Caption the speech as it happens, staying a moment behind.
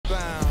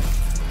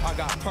I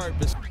got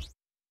purpose.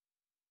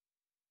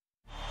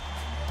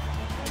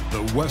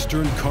 The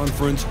Western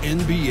Conference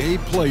NBA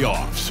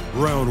playoffs,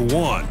 round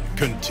 1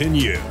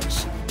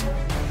 continues.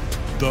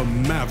 The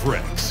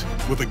Mavericks,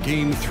 with a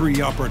Game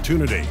 3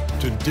 opportunity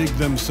to dig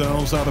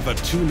themselves out of a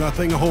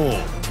 2-0 hole.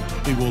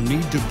 They will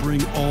need to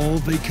bring all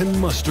they can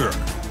muster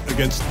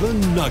against the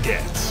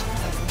Nuggets.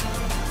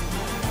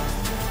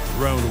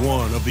 Round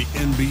 1 of the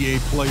NBA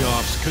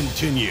playoffs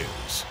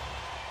continues.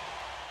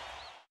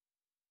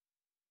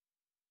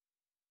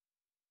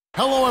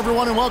 Hello,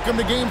 everyone, and welcome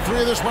to Game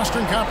 3 of this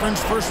Western Conference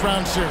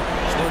first-round series.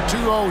 We're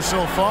 2-0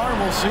 so far, and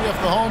we'll see if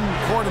the home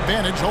court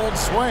advantage holds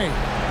sway.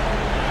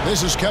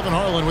 This is Kevin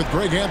Harlan with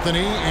Greg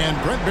Anthony and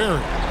Brent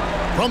Berry.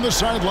 From the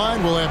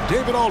sideline, we'll have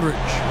David Aldridge.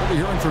 We'll be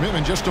hearing from him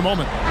in just a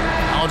moment.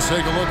 Now let's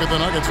take a look at the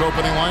Nuggets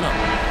opening lineup.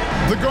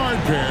 The guard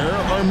pair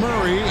are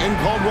Murray and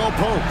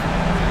Caldwell-Pope.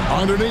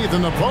 Underneath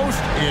in the post,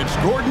 it's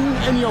Gordon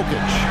and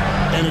Jokic.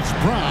 And it's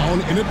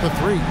Brown in at the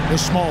 3, the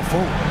small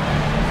forward.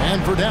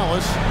 And for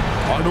Dallas,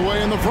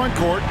 Hardaway in the front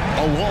court,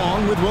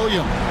 along with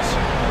Williams.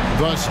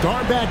 The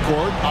star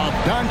backcourt of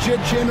Doncic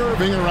and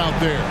Irving are out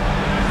there.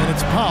 And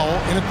it's Powell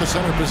in at the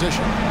center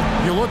position.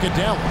 You look at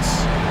Dallas.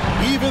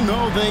 Even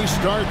though they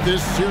start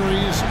this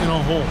series in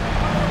a hole,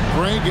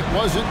 Greg, it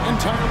wasn't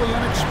entirely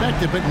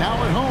unexpected, but now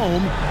at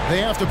home,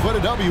 they have to put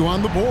a W on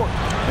the board.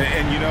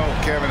 And you know,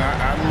 Kevin,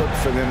 I look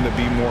for them to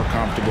be more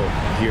comfortable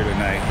here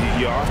tonight.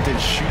 You often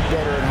shoot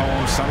better at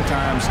home.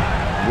 Sometimes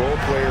role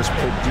players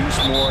produce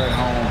more at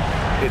home.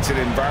 It's an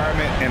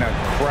environment and a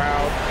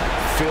crowd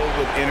filled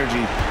with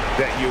energy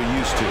that you're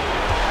used to.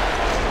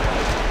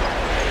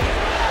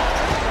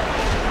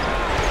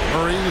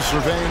 Murray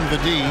surveying the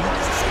D.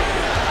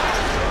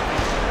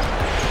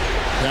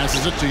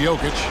 Passes it to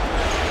Jokic.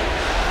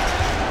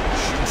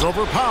 Shoots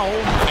over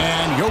Powell,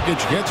 and Jokic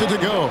gets it to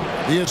go.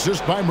 The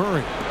assist by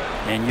Murray.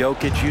 And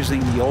Jokic using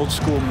the old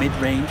school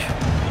mid-range.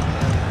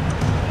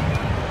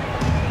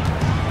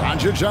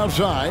 Doncic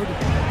outside.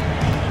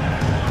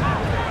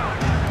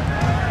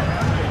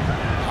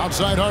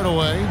 Outside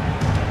Hardaway.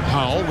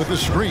 Powell with the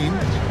screen.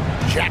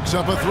 Jacks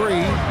up a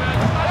 3.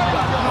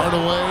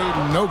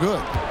 Hardaway, no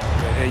good.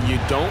 And you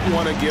don't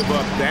want to give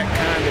up that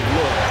kind of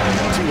look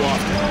too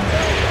often.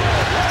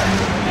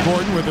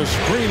 Gordon with a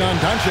screen on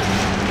Doncic.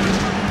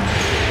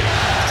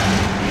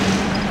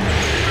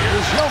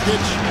 Here's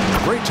Jokic.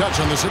 Great touch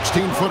on the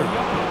 16-footer.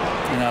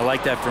 And I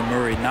like that from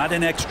Murray. Not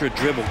an extra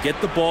dribble.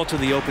 Get the ball to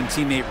the open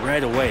teammate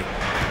right away.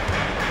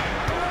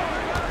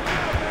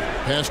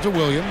 Pass to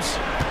Williams.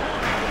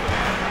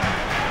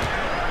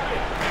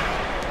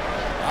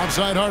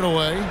 Outside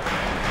Hardaway.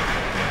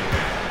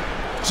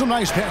 Some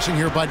nice passing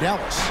here by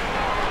Dallas.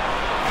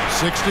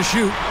 6 to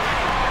shoot.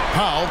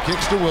 Powell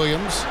kicks to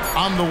Williams.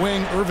 On the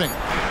wing, Irving.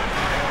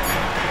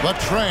 The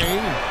tray,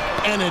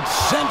 and it's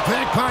sent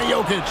back by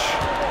Jokic.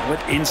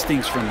 What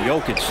instincts from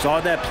Jokic. Saw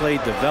that play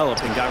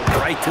develop and got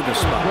right to the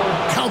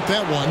spot. Count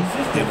that one.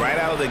 And right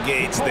out of the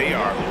gates, they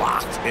are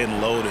locked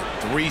and loaded.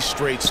 3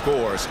 straight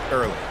scores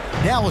early.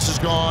 Dallas has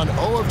gone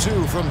 0 of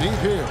 2 from deep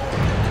here.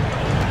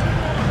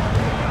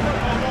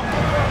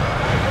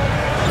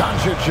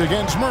 Doncic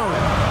against Murray.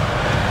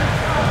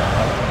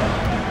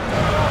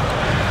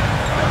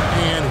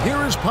 And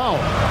here is Powell.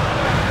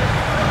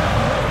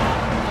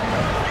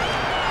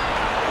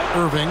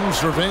 Irving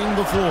surveying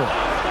the floor.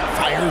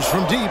 Fires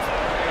from deep.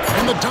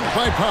 And the dunk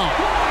by Powell.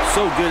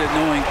 So good at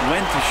knowing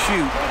when to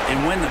shoot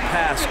and when to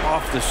pass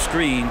off the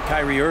screen.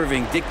 Kyrie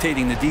Irving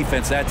dictating the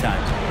defense that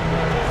time.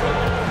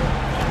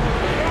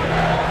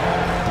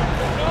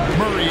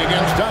 Murray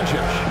against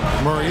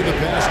Doncic. Murray the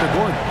pass to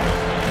Gordon.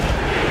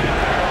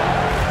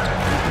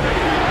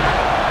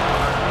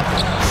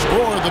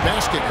 Score the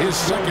basket, his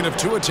second of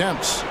 2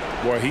 attempts.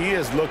 Boy, he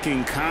is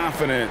looking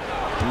confident.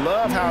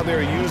 Love how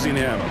they're using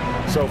him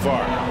so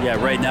far. Yeah,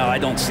 right now I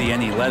don't see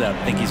any let-up.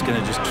 I think he's going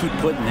to just keep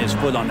putting his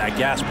foot on that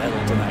gas pedal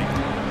tonight.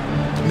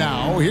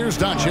 Now, here's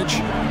Doncic.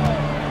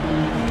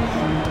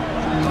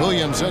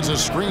 Williams sets a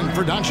screen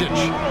for Doncic.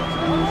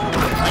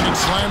 And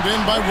it's slammed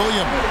in by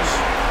Williams.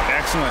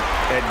 Excellent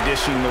at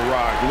dishing the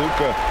rock.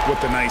 Luka with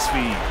the nice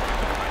feed.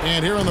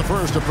 And here in the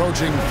first,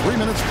 approaching 3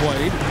 minutes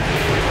played.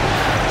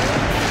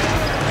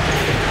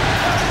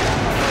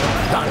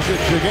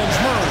 Doncic against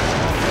Murray.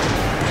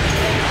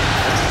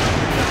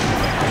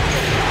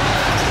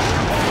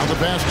 On the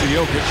pass to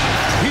Jokic.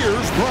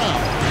 Here's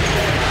Brown.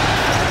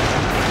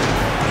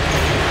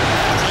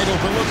 Wide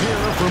open look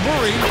here for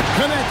Murray.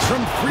 Connects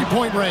from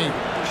 3-point range.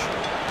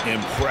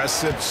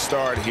 Impressive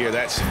start here.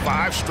 That's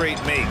 5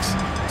 straight makes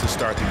to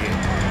start the game.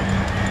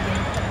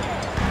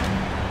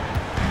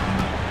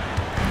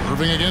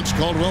 Irving against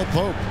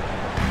Caldwell-Pope.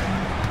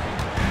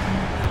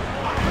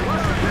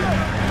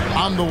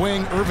 On the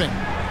wing, Irving.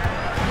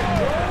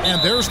 And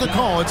there's the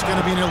call. It's going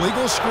to be an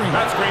illegal screen.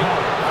 That's great.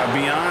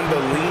 Beyond the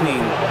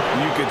leaning,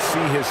 you could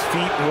see his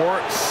feet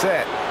weren't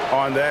set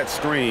on that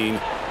screen.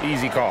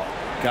 Easy call.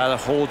 Got to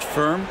hold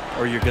firm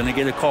or you're going to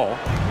get a call.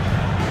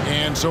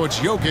 And so it's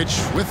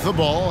Jokic with the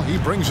ball. He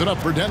brings it up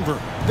for Denver.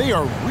 They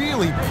are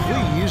really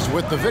pleased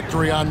with the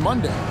victory on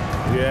Monday.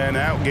 Yeah, in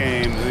that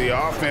game, the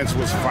offense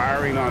was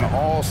firing on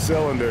all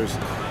cylinders,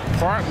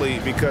 partly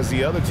because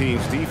the other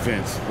team's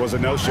defense was a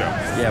no-show.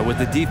 Yeah, with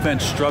the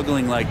defense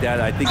struggling like that,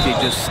 I think they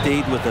just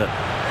stayed with a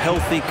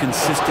healthy,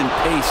 consistent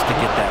pace to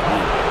get that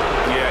win.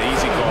 Yeah,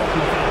 easy call.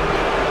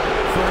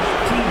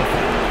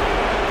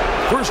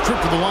 First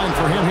trip to the line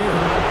for him here.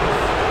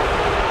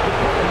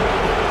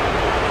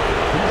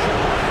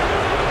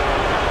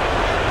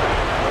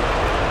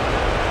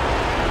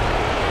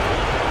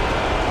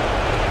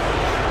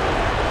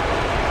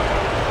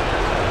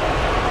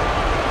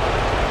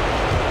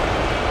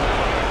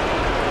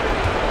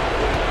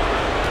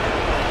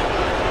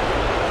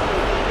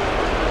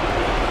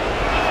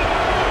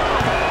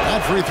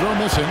 Free throw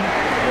missing.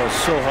 Well, it's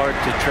so hard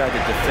to try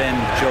to defend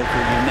Joker.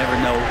 You never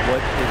know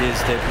what it is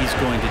that he's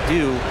going to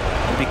do.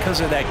 And because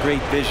of that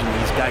great vision,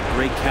 he's got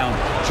great counter.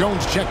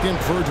 Jones checked in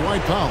for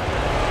Dwight Powell.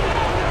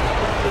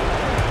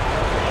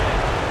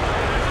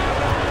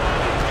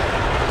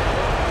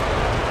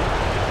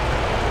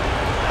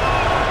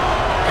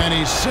 And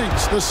he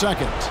sinks the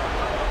second.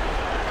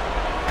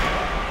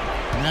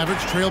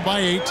 Mavericks trail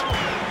by 8.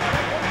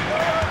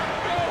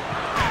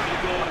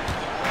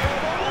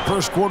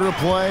 First quarter of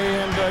play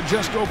and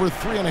just over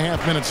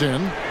 3.5 minutes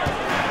in.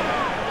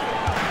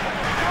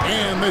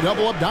 And they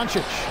double up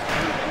Doncic.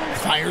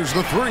 Fires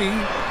the 3.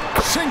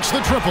 Sinks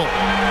the triple.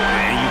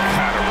 Man, you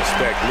gotta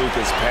respect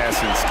Luka's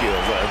passing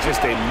skills.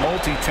 Just a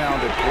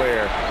multi-talented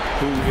player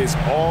who is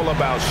all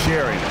about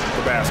sharing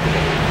the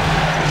basketball.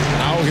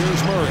 Now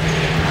here's Murray.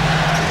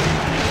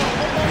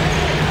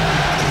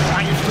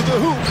 Drives to the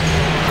hoop.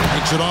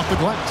 Takes it off the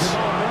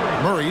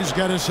glass. Murray's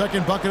got his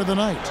second bucket of the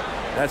night.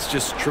 That's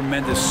just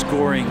tremendous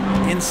scoring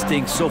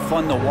instinct. So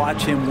fun to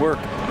watch him work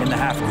in the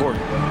half court.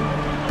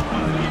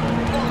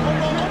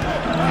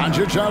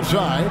 Doncic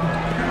outside.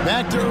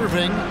 Back to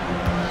Irving.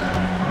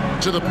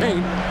 To the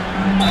paint.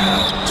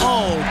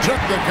 Oh, took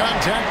the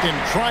contact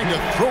and tried to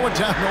throw it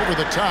down over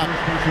the top.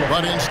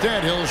 But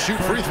instead, he'll shoot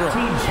free throw.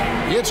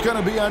 It's going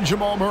to be on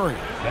Jamal Murray.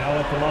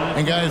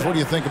 And guys, what do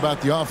you think about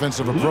the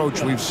offensive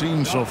approach we've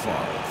seen so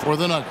far for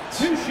the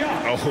Nuggets?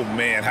 Oh,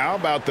 man, how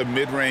about the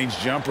mid-range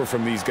jumper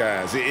from these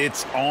guys?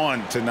 It's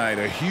on tonight,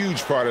 a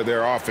huge part of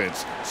their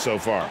offense so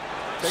far.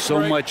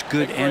 So much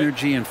good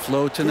energy and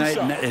flow tonight,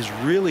 and that has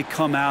really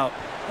come out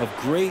of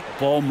great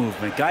ball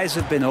movement. Guys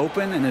have been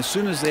open, and as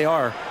soon as they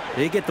are,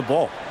 they get the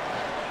ball.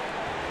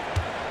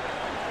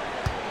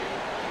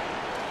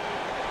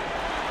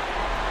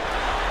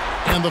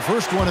 And the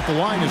first one at the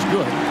line is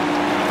good.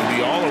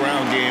 The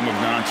all-around game of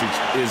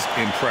Doncic is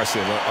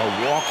impressive.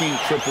 A walking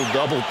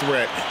triple-double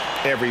threat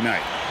every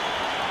night.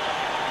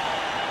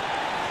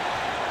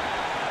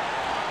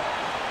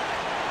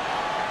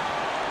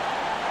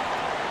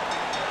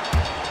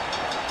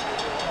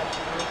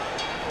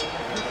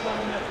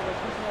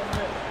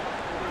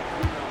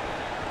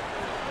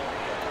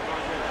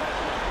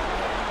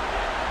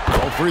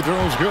 All free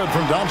throws good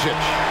from Doncic.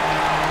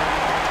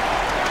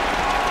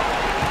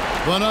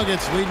 The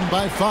Nuggets leading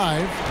by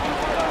 5.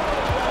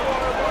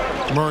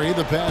 Murray,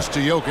 the pass to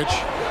Jokic.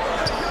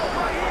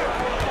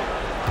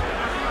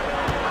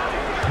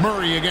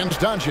 Murray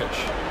against Doncic.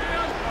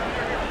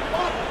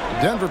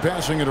 Denver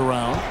passing it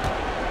around.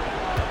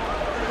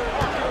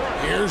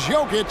 Here's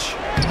Jokic.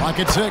 Clock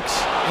at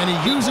 6. And he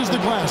uses the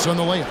glass on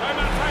the layup.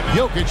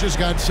 Jokic has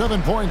got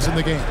 7 points in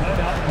the game.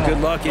 Good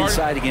luck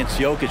inside against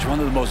Jokic, one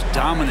of the most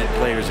dominant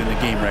players in the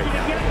game right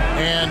now.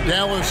 And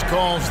Dallas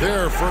calls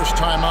their first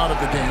time out of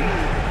the game.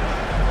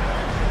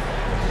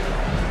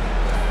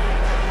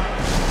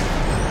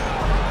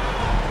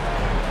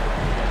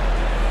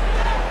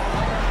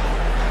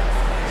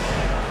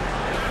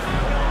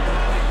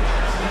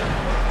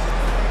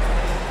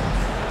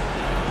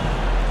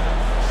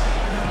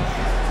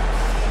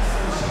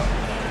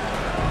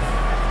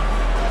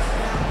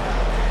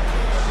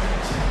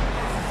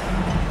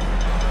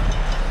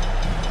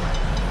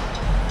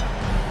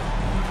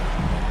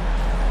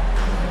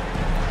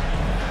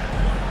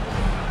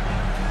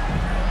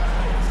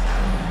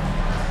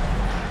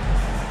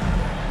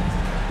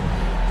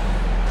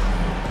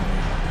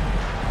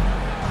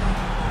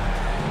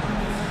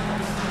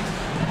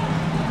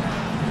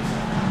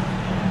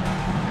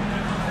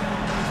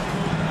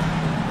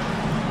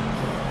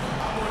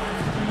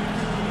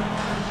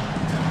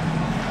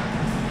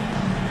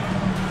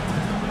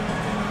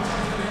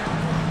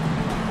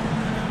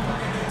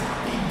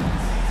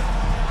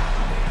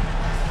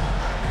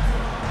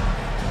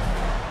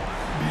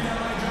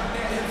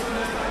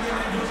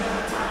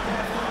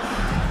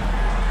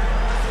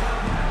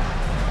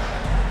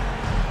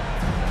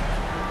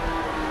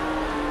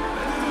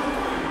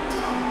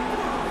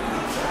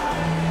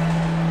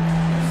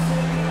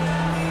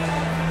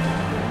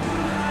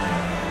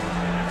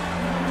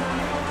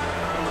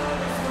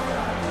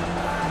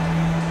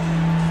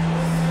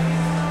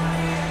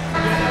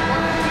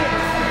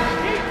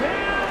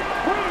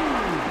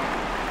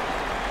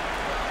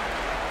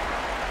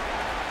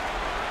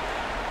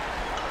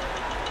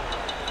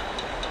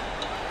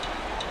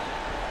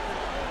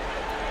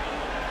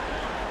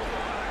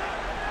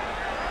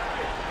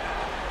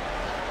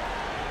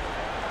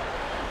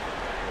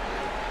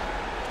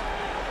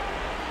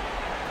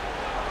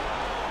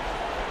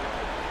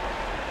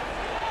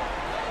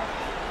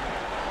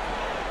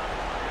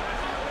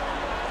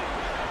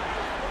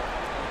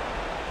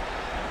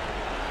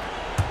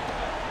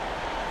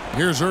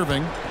 Here's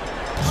Irving.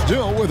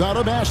 Still without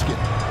a basket.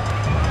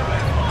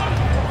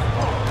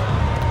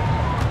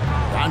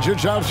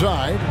 Doncic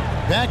outside.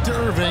 Back to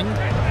Irving.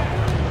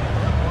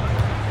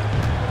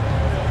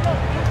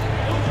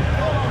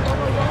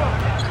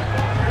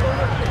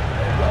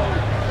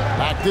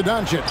 Back to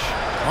Doncic.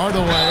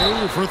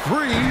 Hardaway for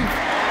three.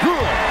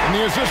 Good. And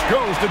the assist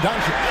goes to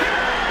Doncic.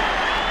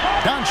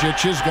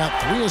 Doncic has got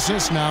 3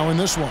 assists now in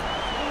this one.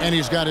 And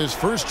he's got his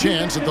first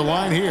chance at the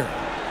line here.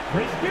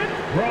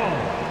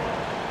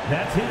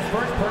 That's his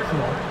first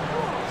personal.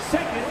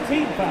 Second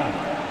team foul.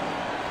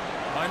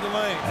 Find the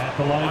lane. At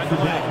the line for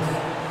Dallas.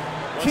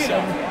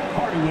 Tim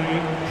Hardaway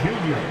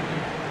Jr.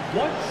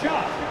 1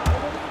 shot.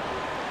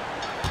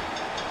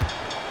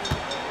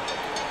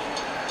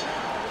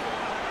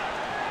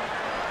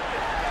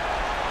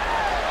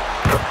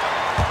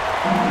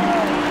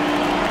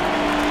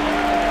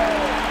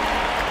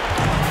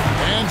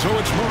 And so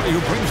it's Murray who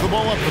brings the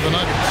ball up for the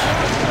Nuggets.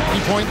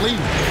 3-point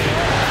lead.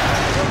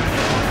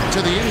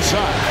 To the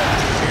inside.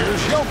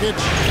 Here's Jokic.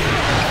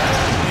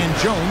 And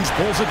Jones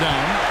pulls it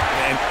down.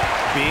 And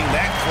being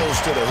that close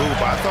to the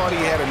hoop, I thought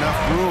he had enough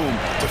room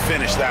to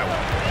finish that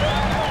one.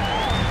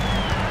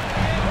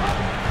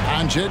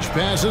 Doncic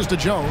passes to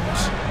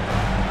Jones.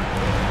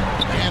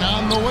 And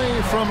on the way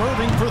from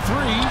Irving for 3.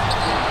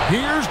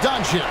 Here's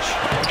Doncic.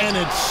 And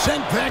it's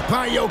sent back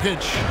by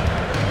Jokic.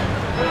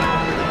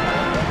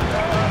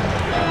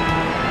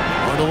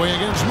 Hardaway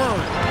against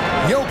Murray.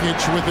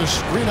 Jokic with the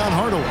screen on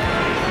Hardaway.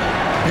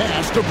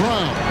 Pass to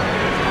Brown.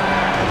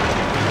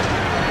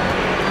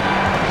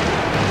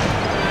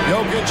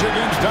 Jokic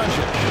against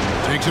Doncic.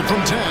 Takes it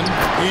from 10.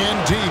 In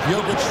deep.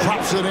 Jokic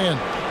drops it in.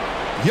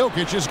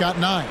 Jokic has got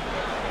 9.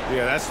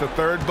 Yeah, that's the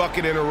 3rd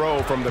bucket in a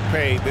row from the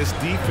paint. This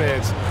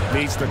defense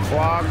needs to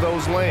clog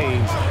those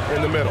lanes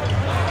in the middle.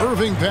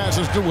 Irving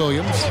passes to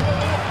Williams.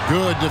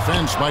 Good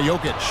defense by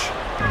Jokic.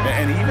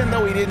 And even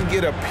though he didn't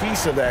get a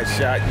piece of that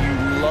shot, you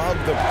love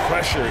the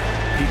pressure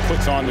he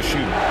puts on the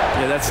shooter.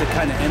 Yeah, that's the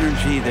kind of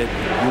energy that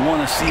you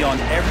want to see on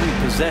every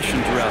possession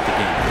throughout the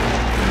game.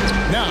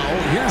 Now,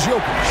 here's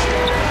Jokic.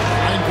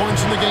 9 points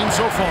in the game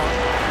so far.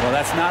 Well,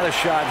 that's not a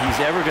shot he's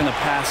ever going to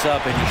pass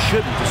up, and he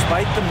shouldn't.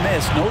 Despite the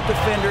miss, no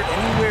defender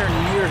anywhere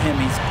near him.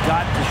 He's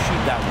got to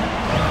shoot that one.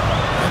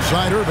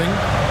 Inside Irving.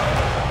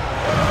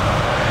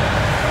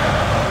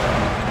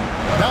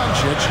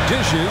 Doncic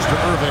dishes to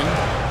Irving.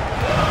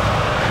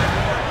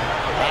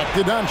 Back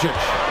to Doncic.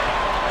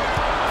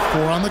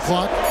 4 on the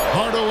clock.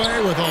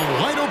 Hardaway with a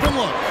wide-open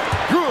look.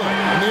 Good.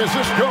 And the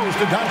assist goes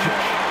to Doncic.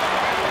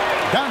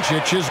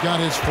 Doncic has got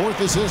his 4th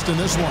assist in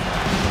this one.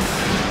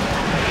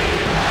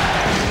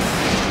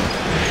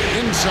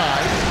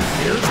 Inside.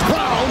 Here's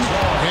Brown.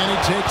 And he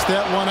takes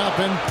that one up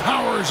and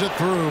powers it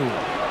through.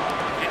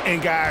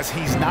 And, guys,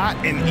 he's not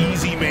an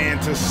easy man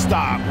to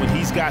stop when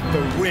he's got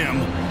the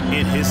rim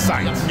in his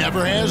sights.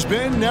 Never has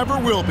been, never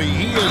will be.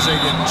 He is a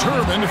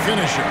determined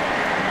finisher.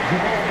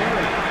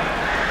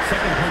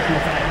 Second personal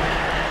foul.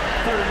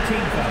 3rd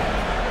team foul.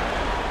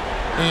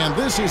 And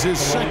this is his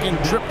 2nd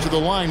trip to the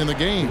line in the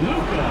game. 2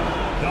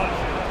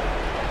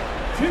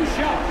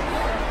 shots.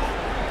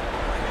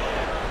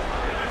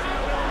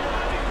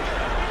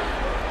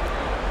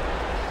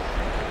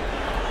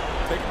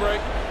 Take a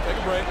break. Take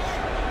a break.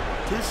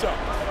 2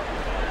 shots.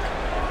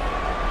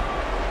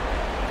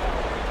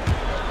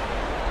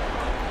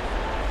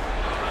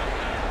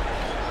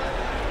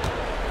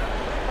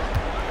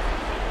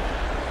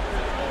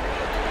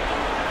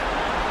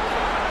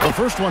 The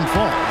first one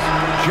falls.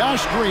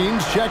 Josh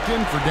Green's checked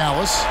in for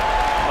Dallas.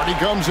 Hardy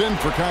comes in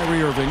for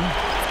Kyrie Irving.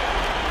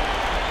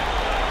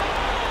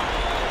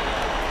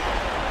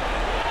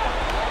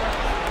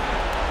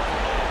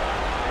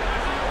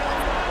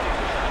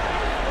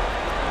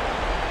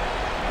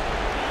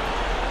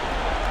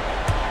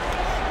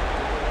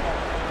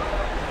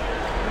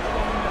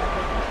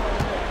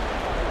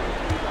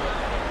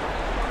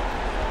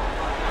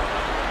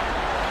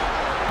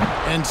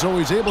 And so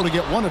he's able to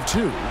get 1 of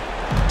 2.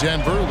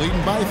 Denver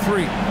leading by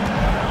 3.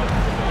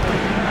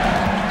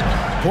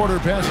 Porter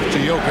passes to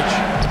Jokic.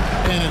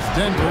 And it's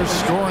Denver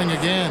scoring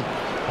again.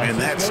 And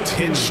that's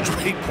 10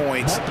 straight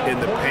points in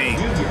the paint.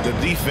 The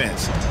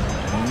defense,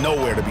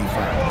 nowhere to be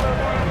found.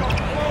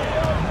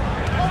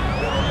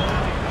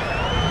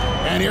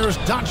 And here's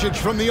Doncic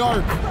from the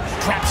arc.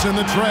 Traps in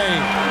the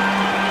tray.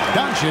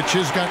 Doncic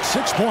has got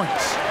 6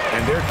 points.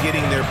 And they're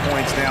getting their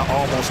points now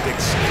almost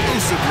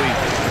exclusively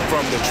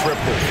from the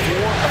triple.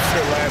 4 of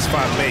their last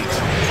 5 makes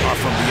are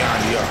from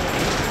beyond the arc.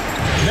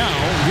 Now,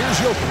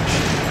 here's Jokic.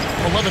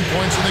 11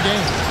 points in the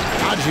game.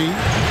 Haji.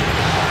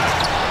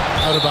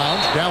 Out of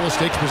bounds. Dallas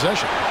takes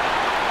possession.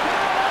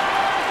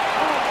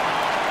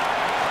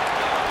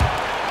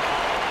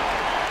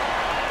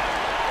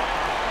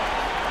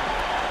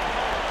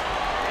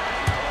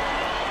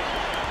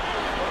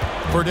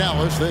 For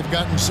Dallas, they've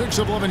gotten 6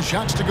 of 11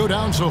 shots to go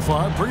down so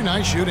far. Pretty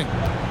nice shooting.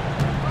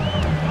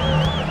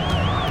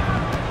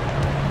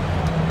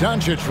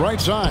 Doncic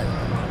right side.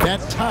 That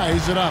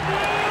ties it up.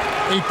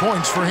 8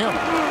 points for him.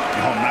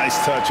 Oh, nice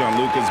touch on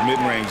Luka's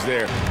mid-range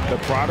there. The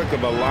product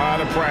of a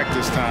lot of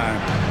practice time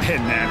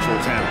and natural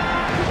talent.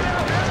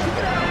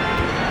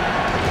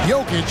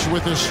 Jokic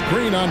with a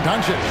screen on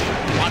Doncic.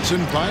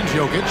 Watson finds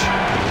Jokic.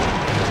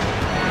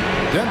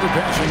 Denver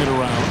passing it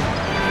around.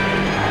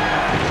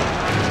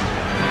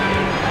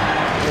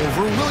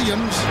 Over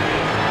Williams.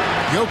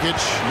 Jokic,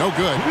 no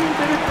good.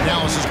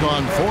 Dallas has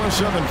gone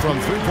 4-7 from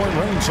three-point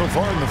range so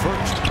far in the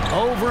first.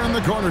 Over in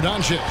the corner,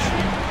 Doncic.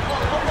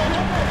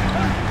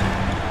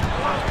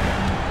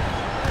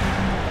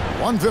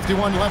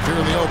 1:51 left here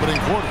in the opening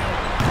quarter.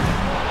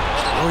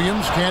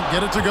 Williams can't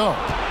get it to go.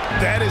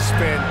 That is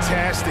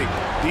fantastic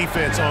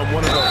defense on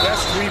one of the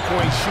best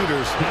three-point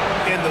shooters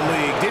in the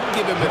league. Didn't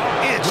give him an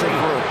inch of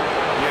room.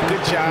 Yeah,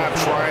 good job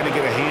trying to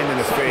get a hand in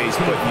his face,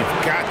 but you've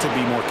got to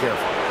be more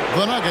careful.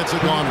 The Nuggets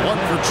have gone 1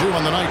 for 2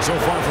 on the night so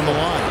far from the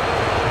line.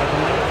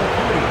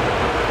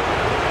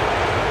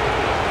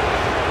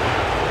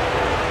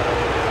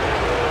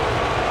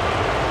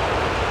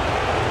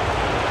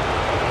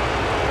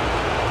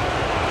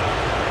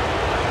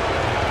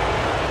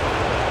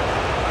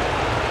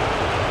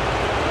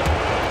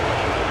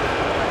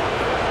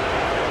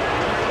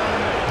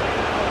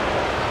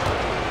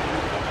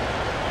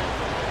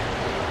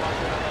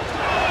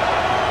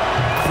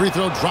 Free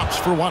throw drops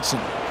for Watson.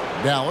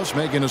 Dallas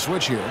making a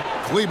switch here.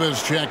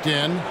 Kleber's checked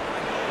in.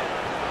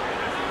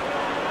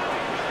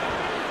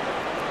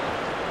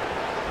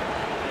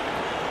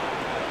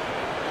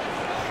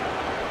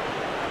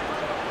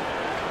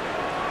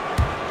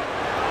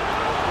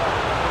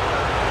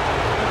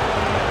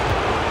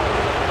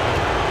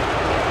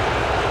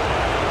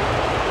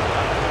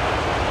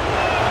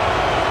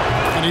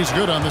 And he's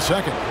good on the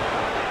second.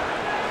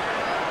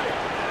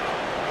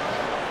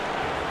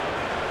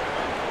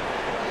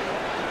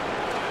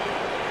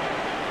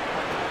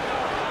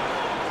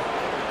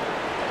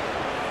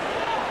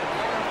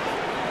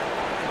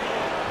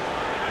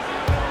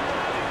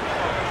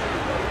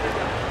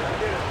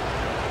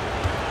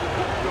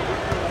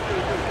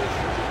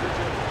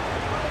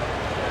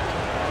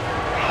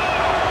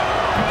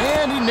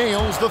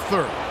 Nails the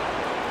third.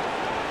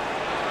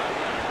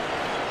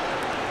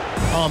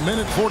 A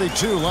minute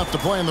 42 left to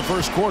play in the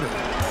first quarter.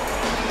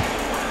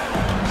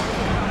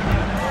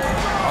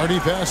 Hardy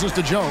passes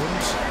to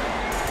Jones.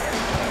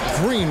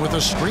 Green with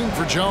a screen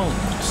for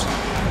Jones.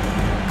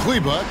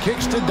 Kleber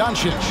kicks to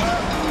Doncic.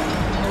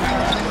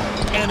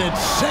 And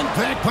it's sent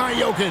back by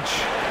Jokic.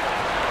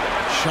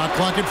 Shot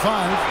clock at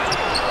 5.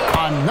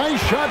 A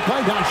nice shot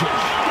by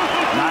Doncic.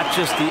 Not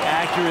just the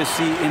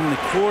accuracy in the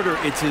quarter,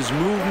 it's his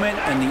movement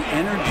and the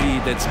energy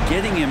that's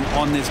getting him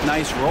on this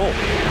nice roll.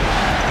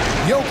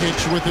 Jokic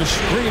with a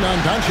screen on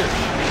Doncic.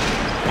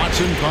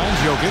 Watson finds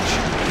Jokic.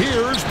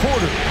 Here's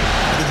Porter.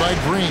 Headed by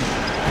Green.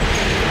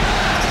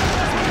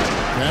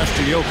 Pass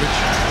to Jokic.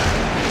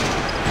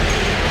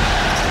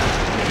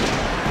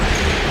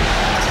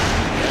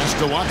 Pass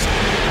to Watson.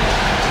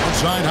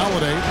 Outside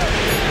Holiday.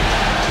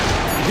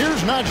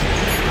 Here's Najee.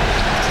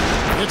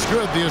 It's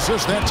good. The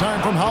assist that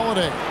time from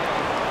Holiday.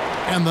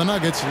 And the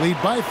Nuggets lead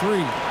by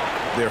 3.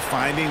 They're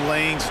finding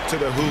lanes to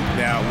the hoop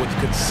now with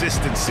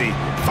consistency.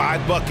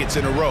 5 buckets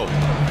in a row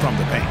from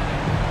the paint.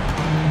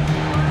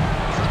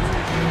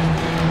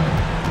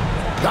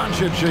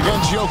 Doncic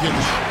against Jokic.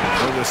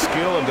 Well, the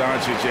skill of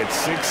Doncic at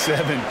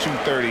 6'7",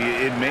 230,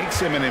 it makes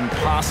him an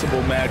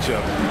impossible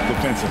matchup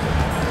defensively.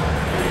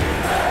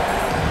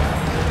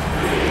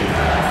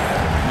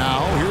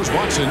 Now here's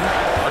Watson,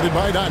 guarded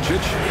by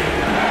Doncic.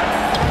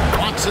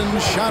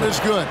 Watson's shot is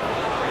good.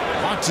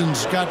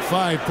 Watson's got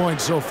 5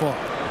 points so far.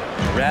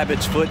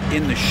 Rabbit's foot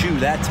in the shoe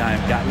that time.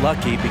 Got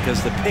lucky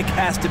because the pick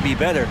has to be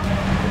better.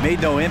 It made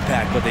no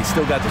impact, but they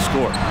still got the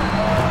score.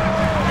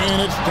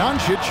 And it's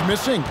Doncic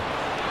missing.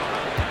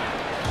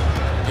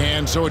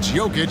 And so it's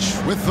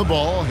Jokic with the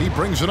ball. He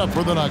brings it up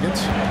for the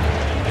Nuggets.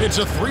 It's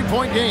a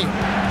 3-point game.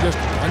 Just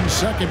 1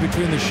 second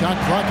between the shot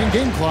clock and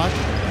game clock.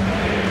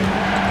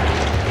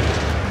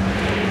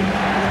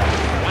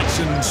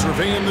 Watson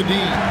surveying the D.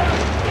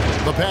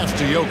 The pass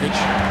to Jokic.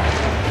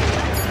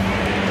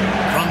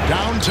 From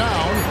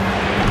downtown,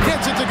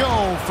 gets it to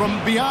go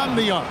from beyond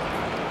the arc.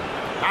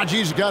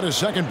 Haji's got his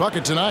second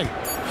bucket tonight.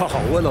 Oh,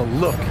 what a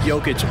look.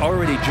 Jokic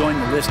already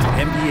joined the list of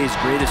NBA's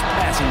greatest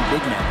passing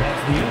big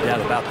men. No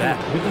doubt about that.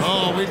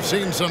 Oh, we've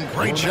seen some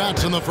great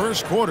shots in the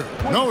first quarter.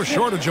 No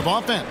shortage of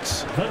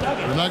offense.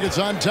 The Nuggets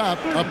on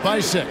top, up by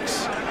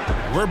 6.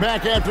 We're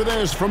back after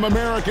this from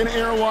American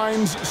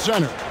Airlines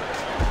Center.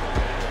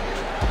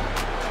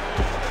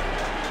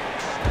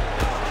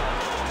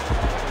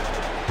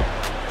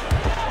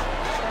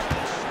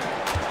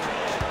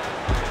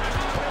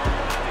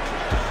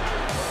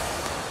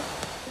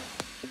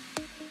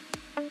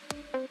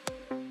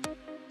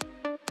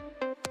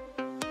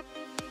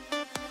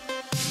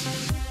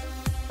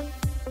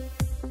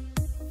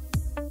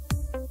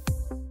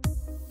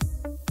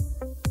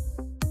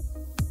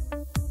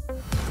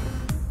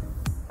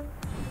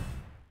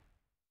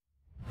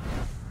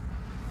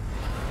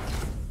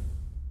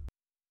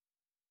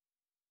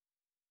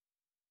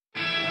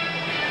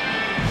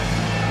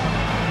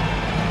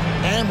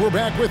 we're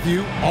back with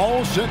you,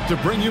 all set to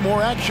bring you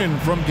more action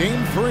from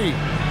Game 3.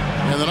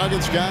 And the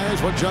Nuggets,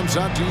 guys, what jumps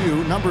out to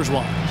you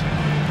numbers-wise?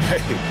 Hey,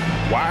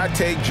 why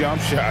take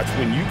jump shots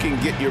when you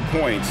can get your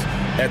points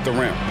at the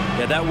rim?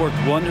 Yeah, that worked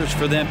wonders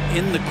for them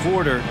in the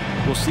quarter.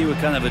 We'll see what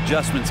kind of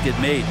adjustments get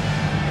made.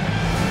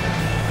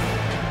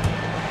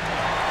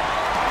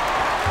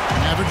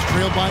 Mavericks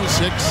trail by 6.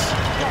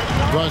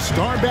 The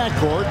star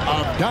backcourt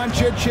of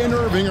Doncic and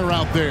Irving are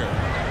out there.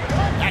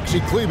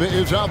 Maxi Kleber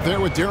is out there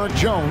with Derek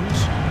Jones,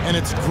 and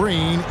it's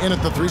Green in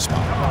at the 3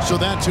 spot. So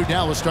that's who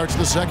Dallas starts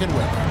the second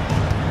with.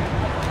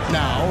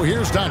 Now,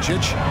 here's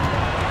Doncic.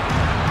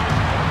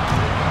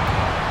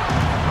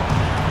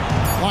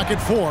 Clock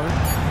at 4.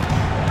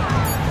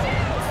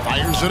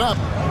 Fires it up.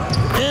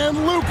 And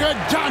Luka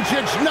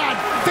Doncic not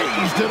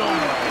fazed at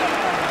all.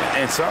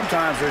 And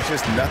sometimes there's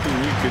just nothing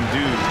you can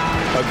do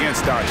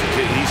against Doncic.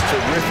 He's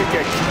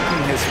terrific at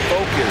keeping his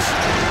focus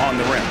on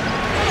the rim.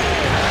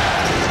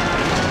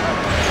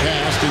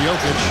 Pass to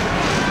Jokic.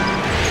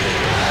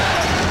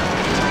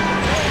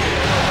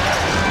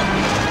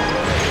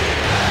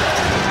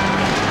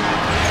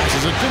 This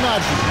is a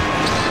Naji.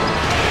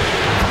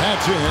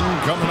 That's in,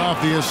 coming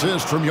off the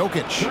assist from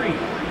Jokic.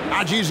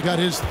 Naji's got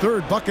his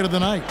 3rd bucket of the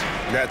night.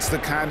 That's the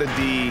kind of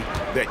D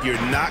that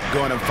you're not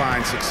going to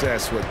find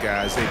success with,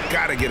 guys. They've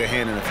got to get a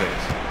hand in the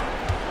face.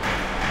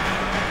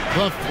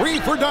 The 3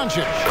 for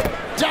Doncic.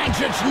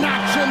 Doncic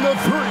knocks in the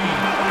 3.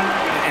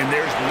 And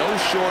there's no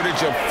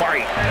shortage of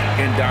fight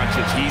in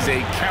Doncic. He's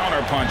a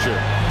counter-puncher.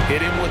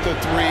 Hit him with a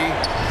 3,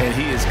 and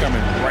he is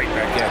coming right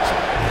back at you.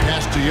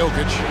 Pass to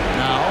Jokic.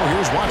 Now,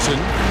 here's Watson.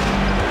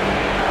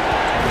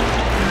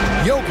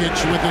 Jokic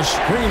with a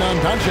screen on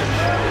Doncic.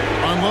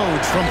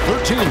 Unloads from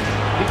 13.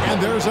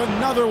 And there's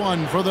another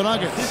one for the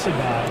Nuggets.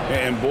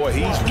 And boy,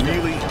 he's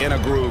really in a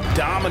groove.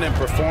 Dominant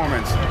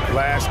performance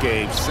last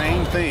game.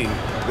 Same thing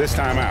this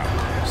time out.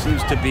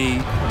 Seems to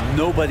be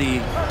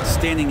nobody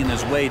standing in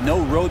his way.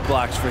 No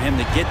roadblocks for him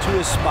to get to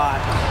his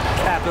spot,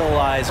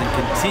 capitalize, and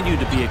continue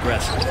to be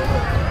aggressive.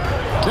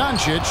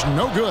 Doncic,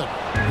 no good.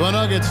 The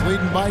Nuggets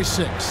leading by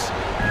 6.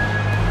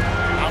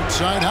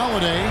 Outside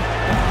Holiday.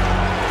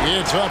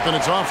 It's up and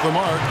it's off the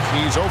mark.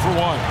 He's 0 for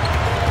 1.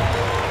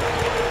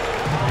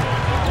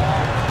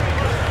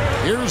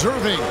 Here's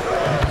Irving.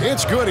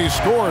 It's good. He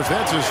scores.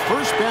 That's his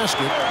first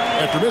basket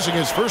after missing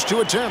his first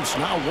 2 attempts.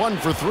 Now 1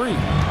 for 3.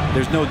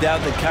 There's no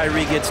doubt that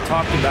Kyrie gets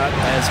talked about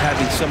as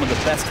having some of the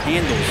best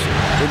handles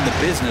in the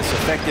business,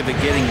 effective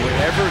at getting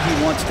wherever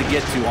he wants to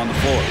get to on the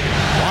floor.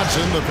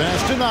 Watson, the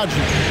pass to Naji.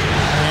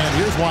 And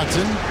here's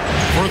Watson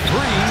for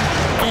 3.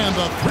 And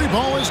the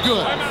 3-ball is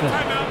good.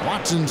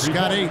 Watson's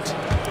got 8.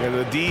 And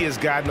the D has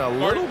gotten a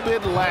little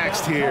bit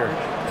laxed here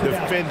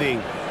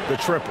defending the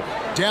triple.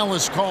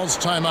 Dallas calls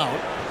timeout.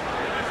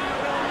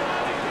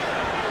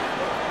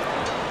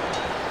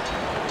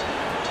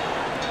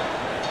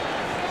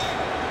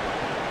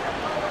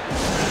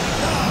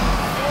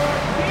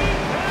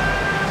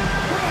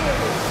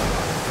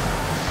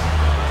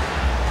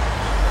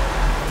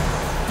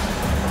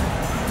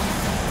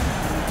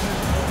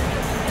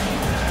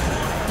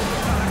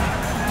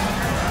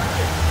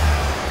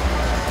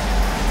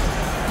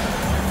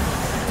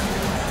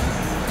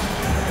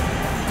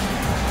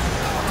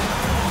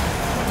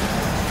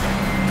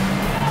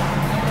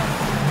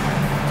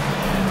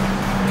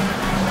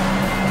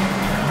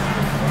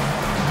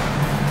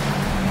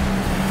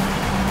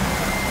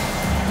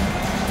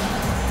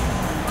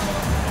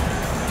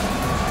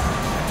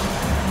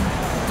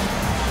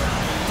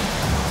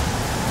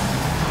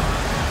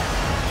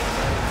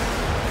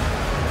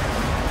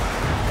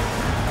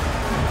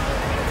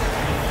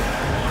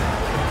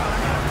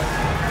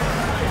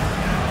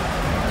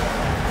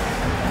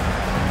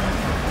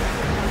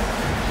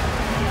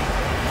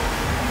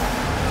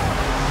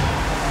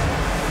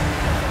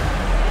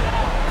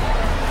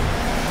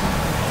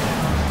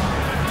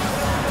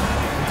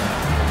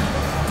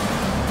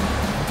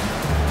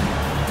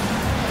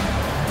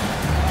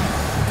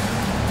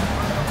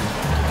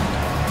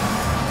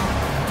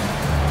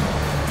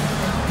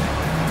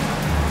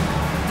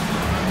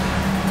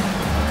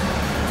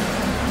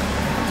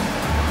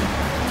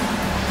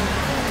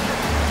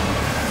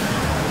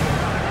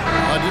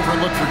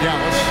 Look for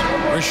Dallas.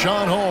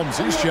 Rashawn Holmes,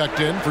 he's checked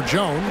in for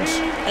Jones.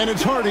 And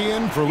it's Hardy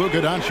in for Luka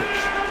Doncic.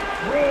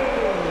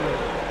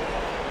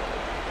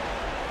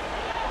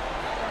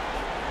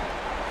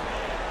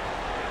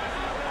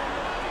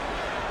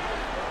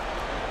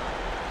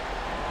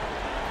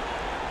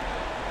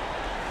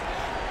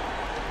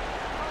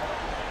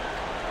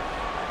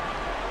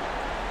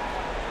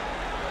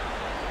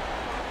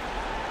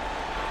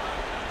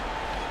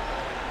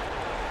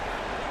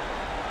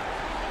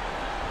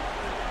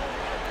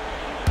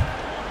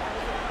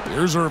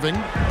 Here's Irving.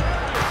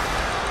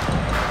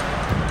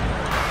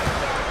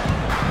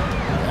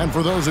 And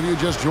for those of you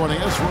just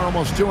joining us, we're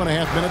almost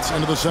 2.5 minutes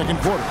into the second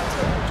quarter.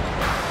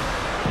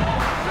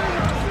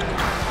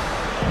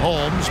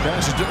 Holmes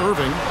passes to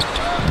Irving.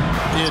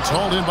 It's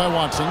hauled in by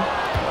Watson.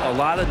 A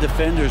lot of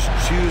defenders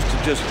choose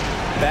to just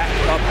back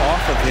up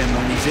off of him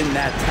when he's in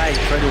that tight,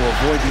 try to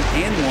avoid the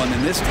and one,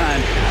 and this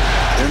time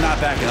they're not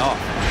backing off.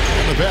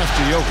 And the pass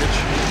to Jokic.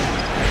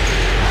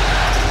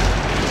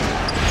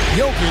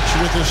 Jokic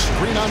with the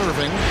screen on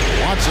Irving.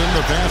 Watson,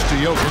 the pass to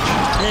Jokic.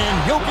 And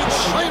Jokic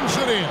slams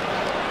it in.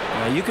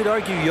 You could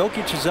argue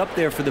Jokic is up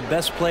there for the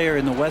best player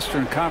in the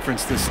Western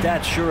Conference. The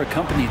stats sure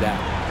accompany that.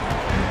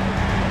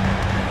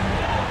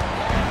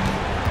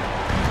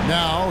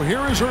 Now,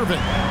 here is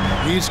Irving.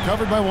 He's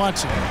covered by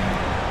Watson.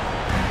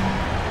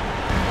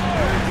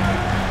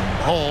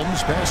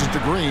 Holmes passes to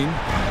Green.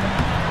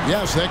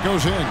 Yes, that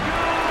goes in.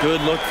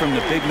 Good look from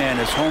the big man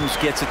as Holmes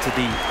gets it to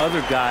the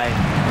other guy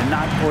and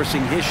not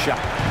forcing his shot.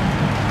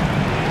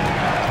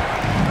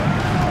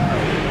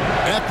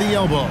 At the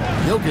elbow,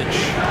 Jokic.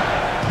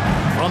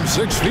 From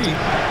 6 feet.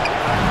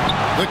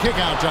 The kick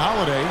out to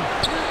Holiday.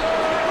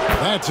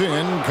 That's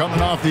in, coming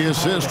off the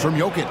assist from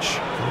Jokic.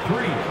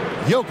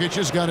 Jokic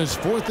has got his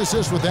 4th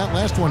assist with that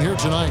last one here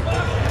tonight.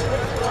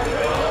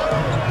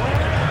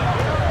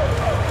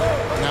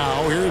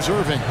 Now here's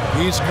Irving.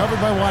 He's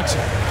covered by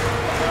Watson.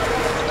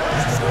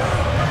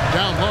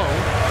 Down low,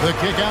 the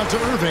kick out to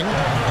Irving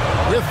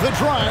with the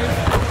drive,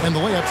 and the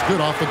layup's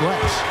good off the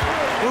glass.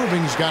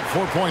 Irving's got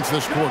 4 points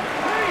this quarter.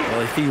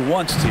 Well, if he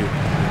wants to,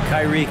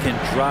 Kyrie can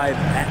drive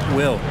at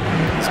will.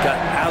 He's got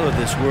out of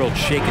this world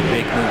shake and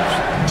bake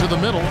moves. To the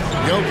middle,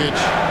 Jokic.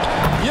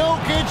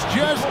 Jokic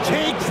just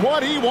takes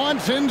what he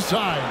wants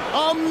inside.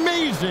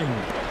 Amazing.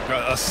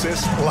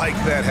 Assists like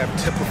that have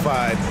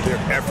typified their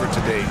effort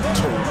today.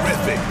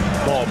 Terrific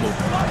ball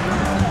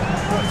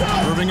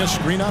movement. Irving a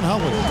screen on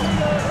Holiday.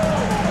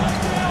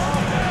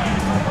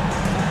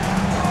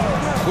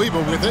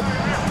 Kleber with it.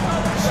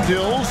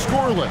 Still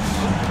scoreless.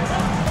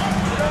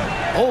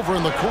 Over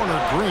in the corner,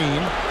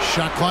 Green.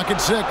 Shot clock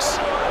at 6.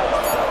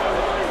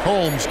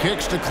 Holmes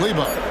kicks to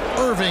Kleber.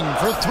 Irving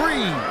for 3.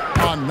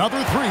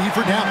 Another 3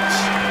 for Dallas.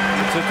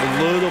 It took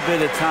a little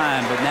bit of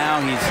time, but now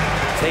he's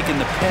taking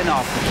the pen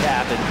off the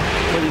cap and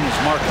putting his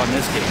mark on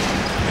this game.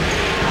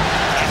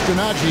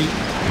 Ganaji.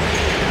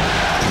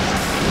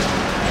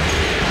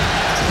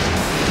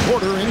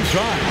 Porter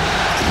inside.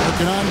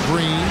 Working on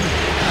Green.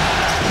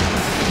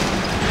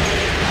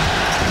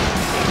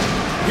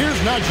 Here's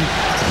Najee.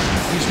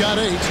 He's got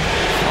 8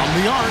 from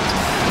the arc.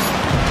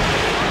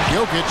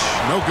 Jokic,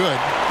 no good.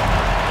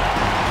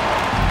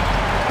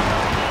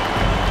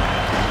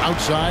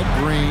 Outside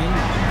Green.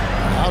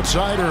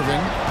 Outside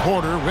Irving.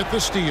 Porter with the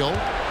steal.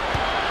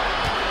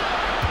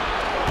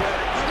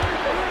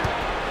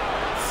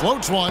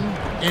 Floats one.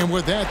 And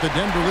with that, the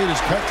Denver lead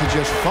is cut to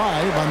just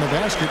 5 on the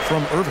basket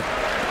from Irving.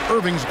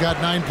 Irving's got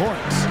 9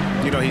 points.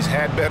 You know, he's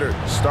had better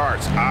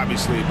starts,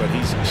 obviously, but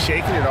he's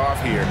shaking it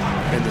off here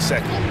in the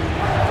second.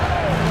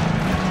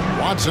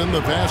 Watson,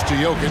 the pass to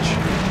Jokic.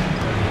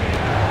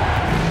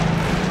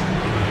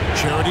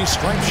 Charity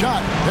stripe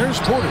shot. There's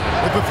Porter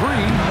with the 3.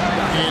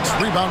 It's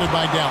rebounded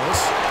by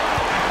Dallas.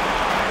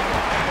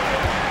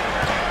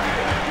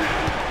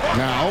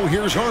 Now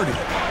here's Hardy.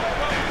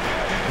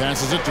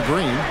 Passes it to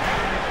Green.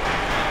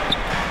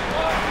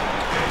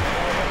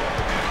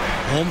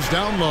 Holmes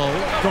down low,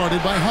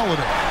 guarded by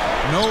Holiday.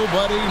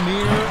 Nobody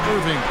near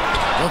Irving.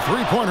 The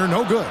 3-pointer,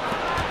 no good.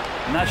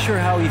 I'm not sure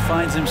how he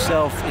finds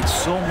himself. It's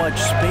so much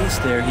space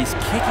there. He's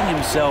kicking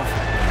himself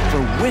for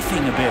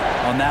whiffing a bit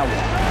on that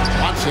one.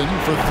 Watson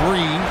for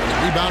 3.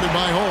 Rebounded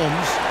by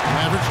Holmes.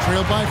 Mavericks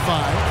trailed by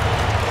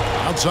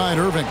 5. Outside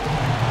Irving.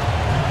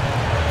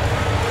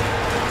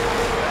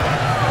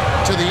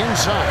 To the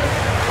inside.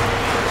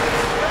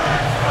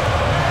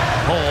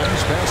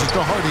 Holmes passes to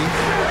Hardy.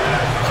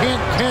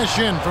 Can't cash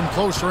in from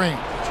close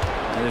range.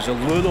 There's a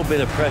little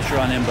bit of pressure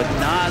on him, but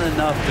not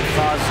enough to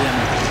cause him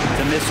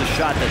to miss a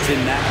shot that's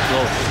in that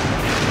close.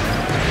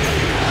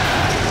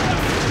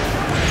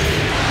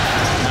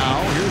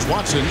 Now here's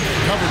Watson,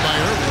 covered by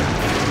Irving.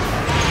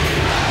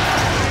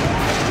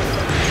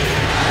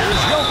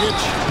 Here's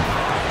Jokic.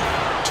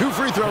 2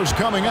 free throws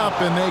coming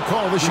up, and they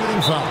call the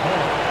shooting foul.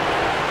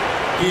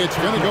 It's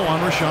going to go on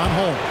Rashawn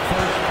Holmes.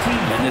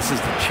 And this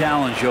is the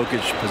challenge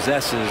Jokic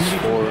possesses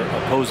for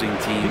opposing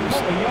teams.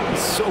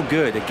 He's so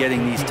good at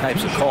getting these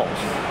types of calls.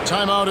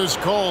 Timeout is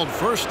called.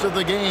 First of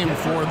the game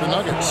for the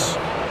Nuggets.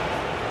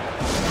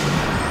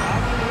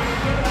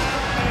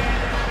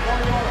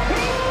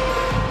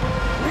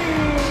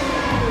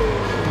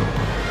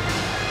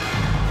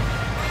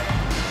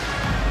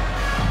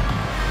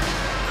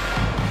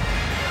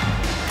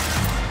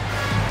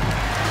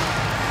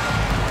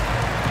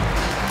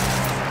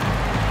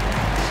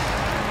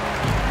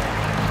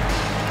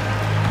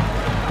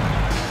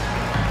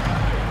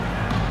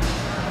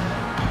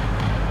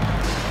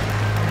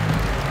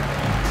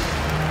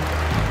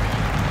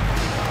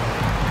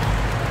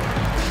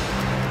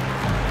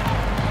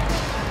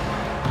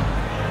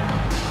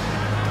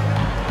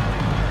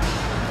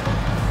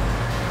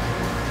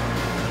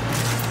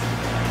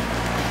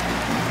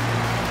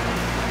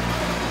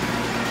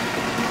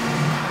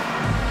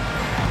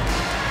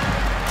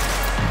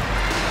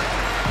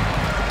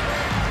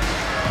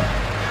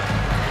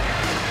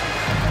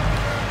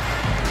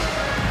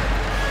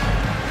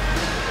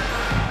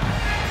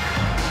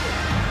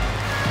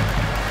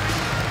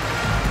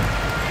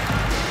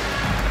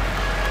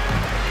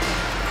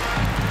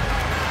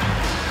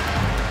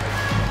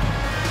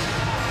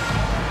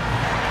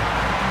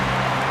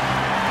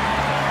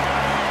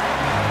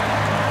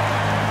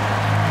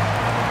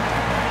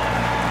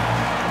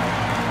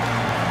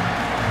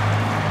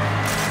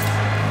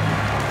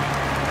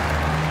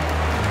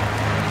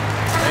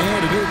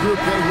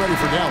 getting ready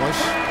for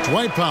Dallas.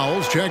 Dwight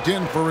Powell's checked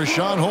in for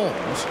Rashawn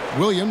Holmes.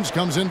 Williams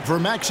comes in for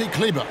Maxi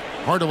Kleber.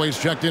 Hardaway's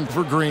checked in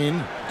for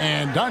Green.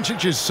 And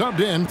Doncic is subbed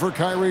in for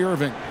Kyrie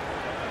Irving.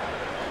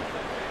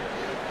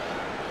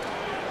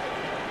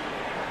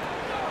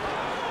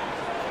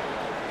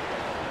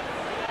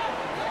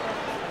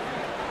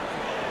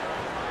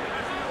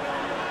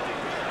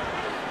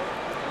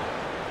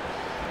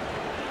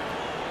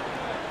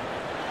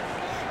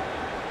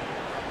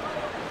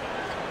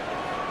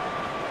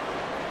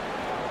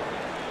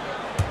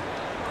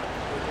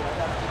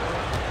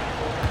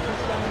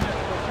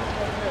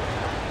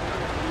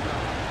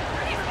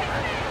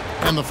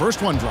 And the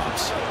first one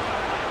drops.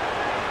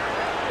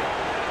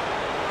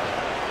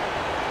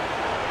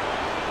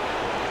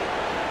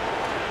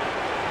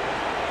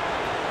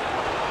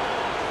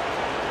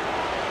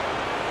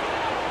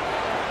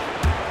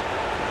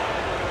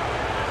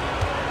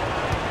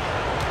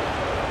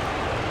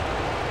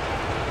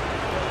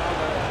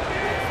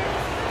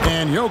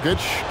 And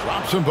Jokic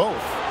drops them both.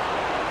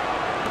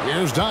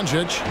 Here's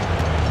Doncic.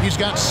 He's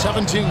got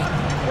 17.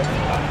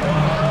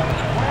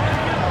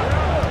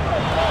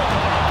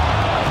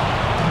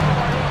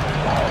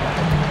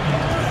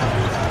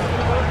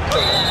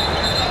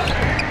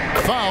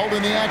 Fouled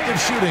in the act of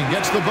shooting.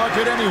 Gets the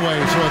bucket anyway,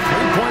 so a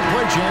three-point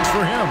play chance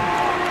for him.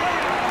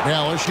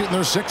 Dallas shooting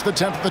their 6th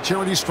attempt at the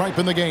charity stripe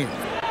in the game.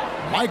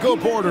 Michael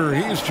Porter,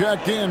 he's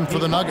checked in for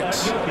the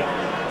Nuggets.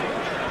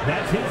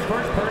 That's his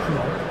first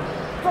personal.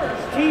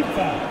 First team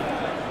foul.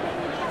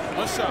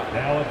 What's up?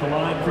 Now at the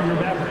line for your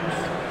Mavericks,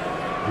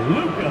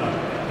 Luka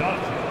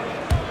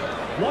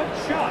Doncic. One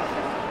shot.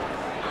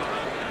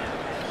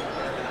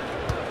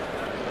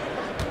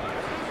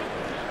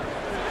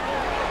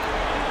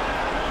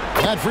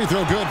 That free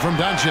throw good from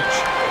Doncic.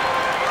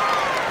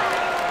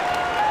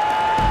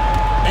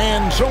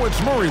 And so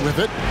it's Murray with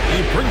it.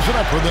 He brings it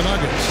up for the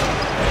Nuggets.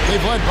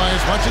 They've led by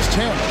as much as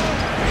 10.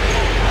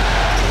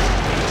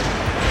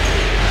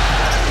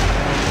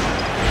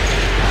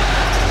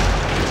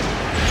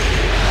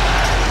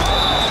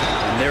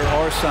 And there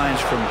are signs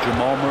from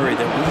Jamal Murray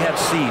that we have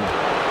seen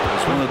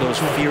as one of those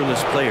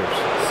fearless players.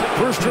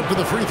 First trip to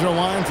the free throw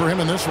line for him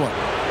in this one.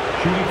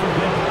 Shooting for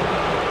Denver,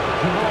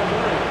 Jamal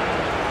Murray.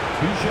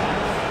 2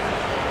 shots.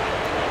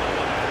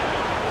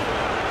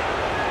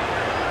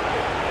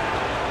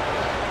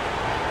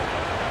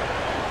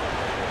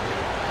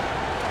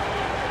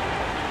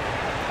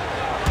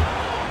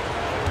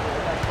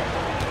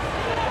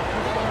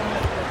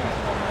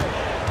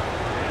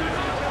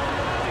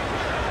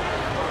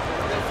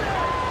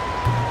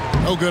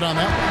 No good on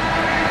that one.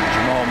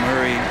 Jamal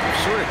Murray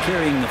sort of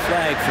carrying the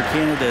flag for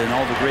Canada and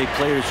all the great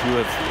players who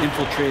have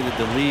infiltrated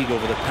the league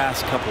over the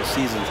past couple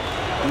seasons.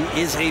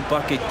 He is a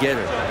bucket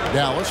getter.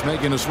 Dallas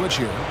making a switch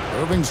here.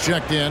 Irving's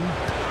checked in.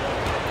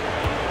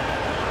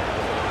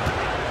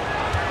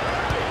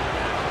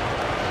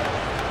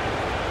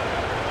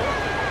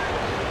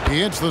 He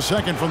hits the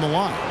second from the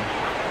line.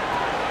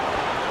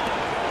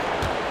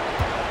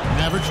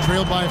 Mavericks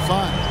trailed by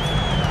 5.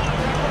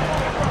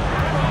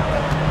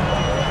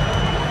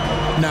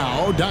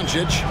 Now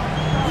Doncic,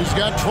 he's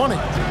got 20.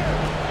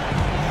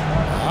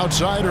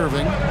 Outside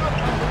Irving,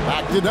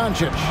 back to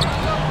Doncic.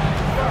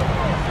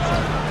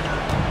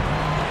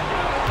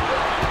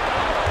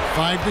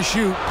 5 to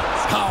shoot.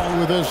 Powell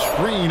with a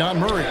screen on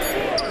Murray.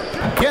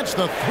 Gets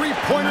the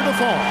three-pointer to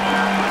fall.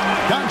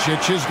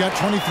 Doncic has got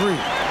 23.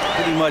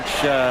 Pretty much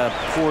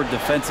poor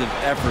defensive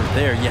effort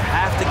there. You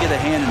have to get a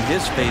hand in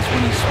his face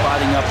when he's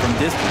spotting up from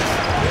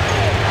distance.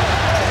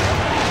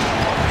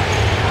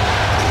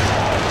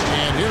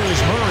 Here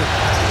is Murray.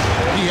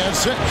 He has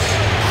 6.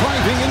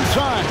 Driving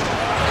inside.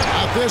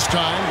 Not this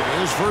time.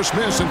 His first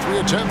miss in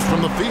 3 attempts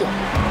from the field.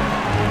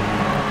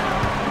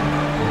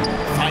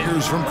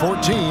 Fires from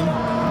 14.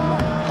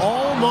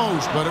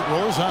 Almost, but it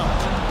rolls out.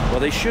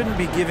 Well, they shouldn't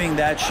be giving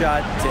that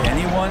shot to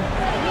anyone,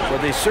 but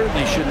they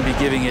certainly shouldn't be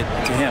giving it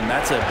to him.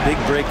 That's a big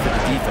break for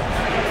the defense.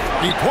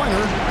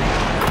 Three-pointer.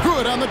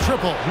 Good on the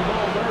triple.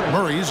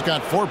 Murray's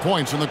got 4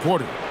 points in the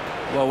quarter.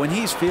 Well, when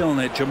he's feeling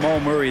it, Jamal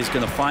Murray is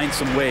going to find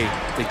some way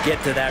to get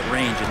to that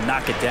range and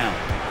knock it down.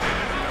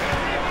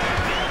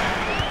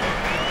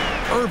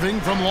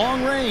 Irving from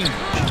long range.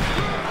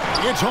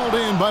 It's hauled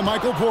in by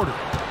Michael Porter.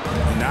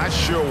 Not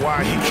sure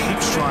why he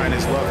keeps trying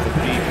his luck with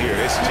deep here.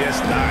 It's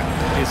just not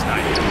his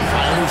night.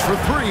 Fires for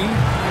 3.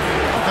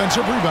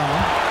 Offensive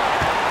rebound.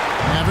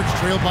 Mavericks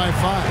trailed by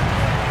 5.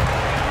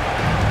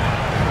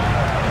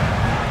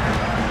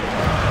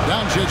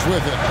 Doncic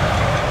with it.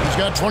 He's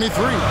got 23.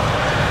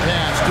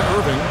 Pass to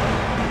Irving.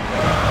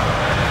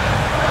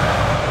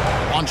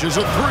 Launches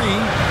a 3.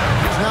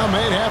 He's now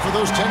made half of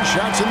those 10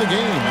 shots in the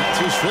game. That's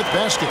his 5th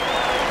basket.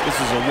 This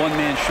is a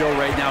one-man show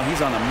right now.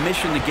 He's on a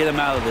mission to get him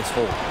out of this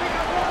hole.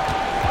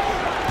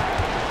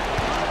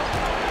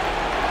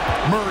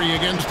 Murray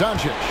against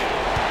Doncic.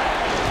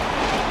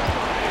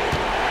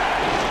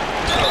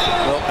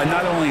 Well, I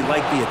not only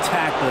like the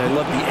attack, but I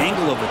love the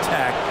angle of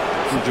attack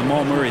from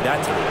Jamal Murray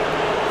that time.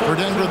 For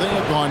Denver, they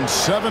have gone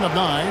 7 of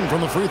 9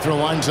 from the free throw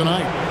line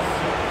tonight.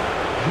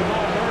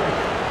 Jamal Murray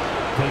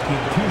taking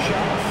 2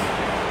 shots.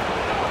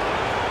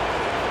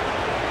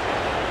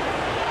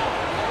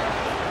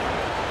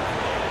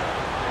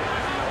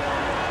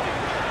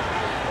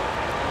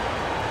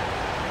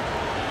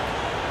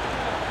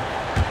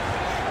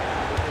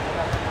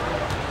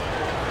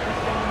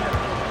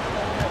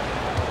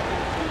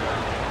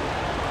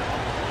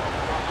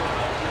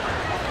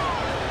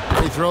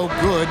 throw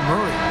good,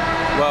 Murray.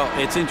 Well,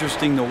 it's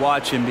interesting to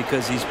watch him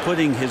because he's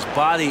putting his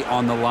body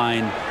on the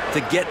line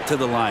to get to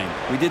the line.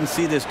 We didn't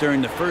see this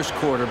during the first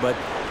quarter, but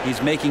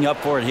he's making up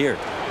for it here.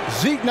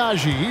 Zeke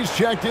Najee, he's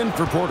checked in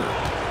for Porter.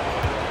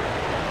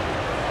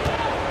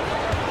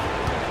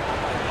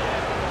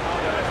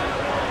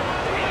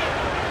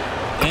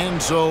 And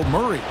so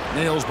Murray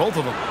nails both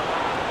of them.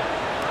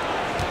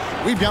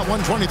 We've got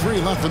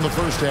 1:23 left in the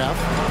first half.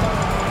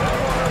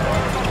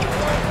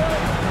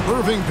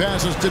 Irving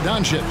passes to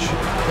Doncic.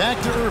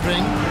 Back to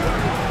Irving.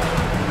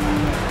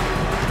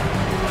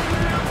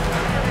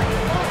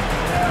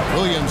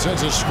 Williams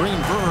sets a screen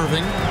for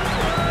Irving.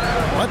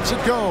 Lets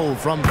it go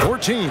from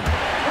 14.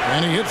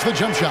 And he hits the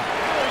jump shot.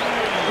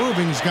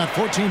 Irving's got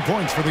 14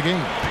 points for the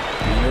game.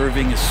 And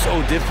Irving is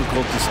so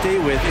difficult to stay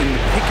with in the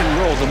pick and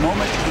roll. The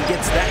moment he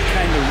gets that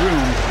kind of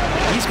room,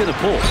 he's going to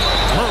pull.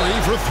 Murray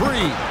for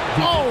three.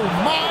 Oh,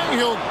 my.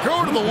 He'll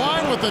go to the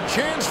line with a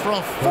chance for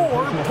a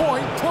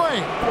 4-point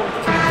play.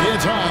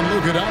 It's on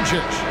Luka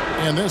Doncic.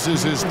 And this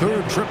is his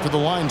third trip to the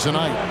line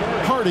tonight.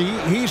 Hardy,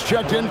 he's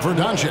checked in for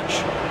Doncic.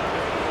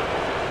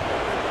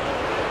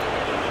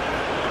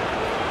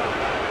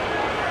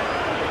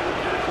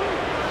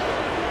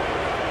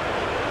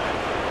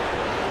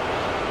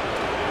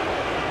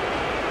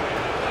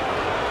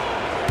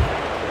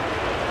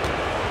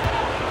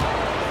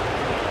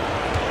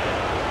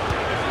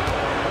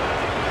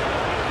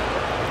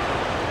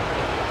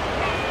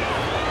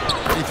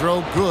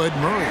 Throw good,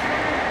 Murray.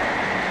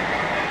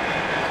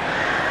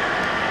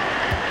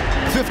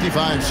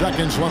 55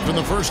 seconds left in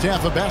the first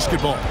half of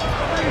basketball.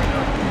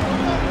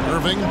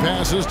 Irving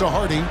passes to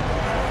Hardy.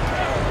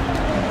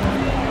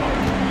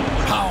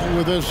 Powell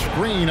with a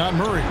screen on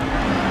Murray.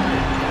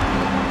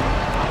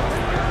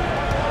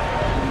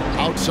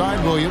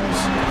 Outside Williams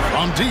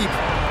from deep.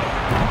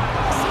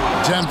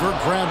 Denver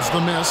grabs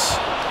the miss.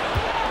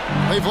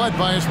 They've led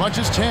by as much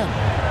as 10.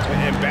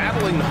 And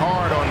battling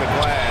hard on the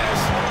glass.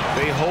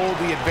 They hold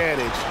the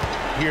advantage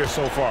here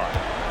so far.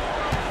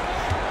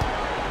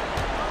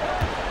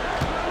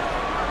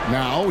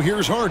 Now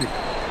here's Hardy.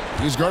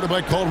 He's guarded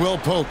by Caldwell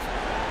Pope.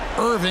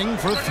 Irving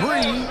for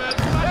three.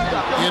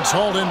 It's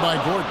hauled in by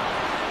Gordon.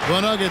 The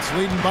Nuggets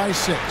leading by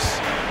 6.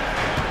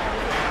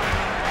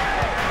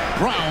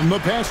 Brown the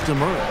pass to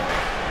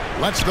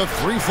Murray. Lets the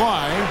three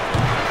fly.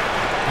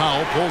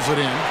 Powell pulls it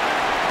in.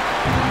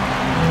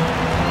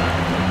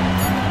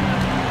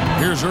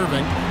 Here's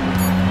Irving.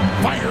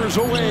 Fires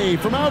away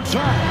from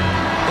outside.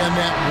 And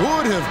that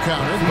would have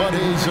counted, but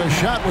his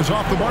shot was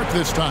off the mark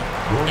this time.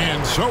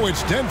 And so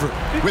it's Denver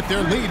with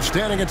their lead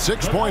standing at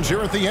 6 points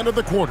here at the end of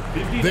the quarter.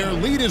 Their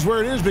lead is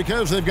where it is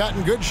because they've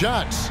gotten good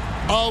shots.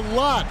 A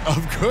lot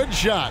of good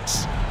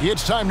shots.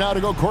 It's time now to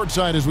go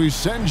courtside as we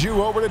send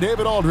you over to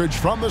David Aldridge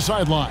from the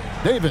sideline.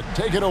 David,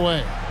 take it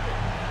away.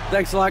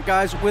 Thanks a lot,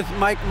 guys. With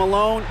Mike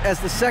Malone, as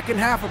the second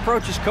half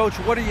approaches, Coach,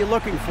 what are you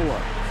looking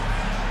for?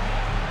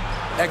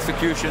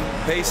 Execution,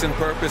 pace and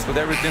purpose with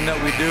everything that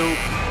we do,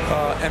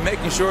 and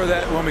making sure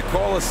that when we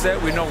call a set,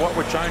 we know what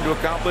we're trying to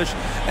accomplish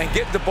and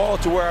get the ball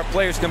to where our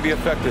players can be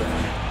effective.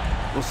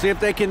 We'll see if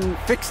they can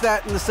fix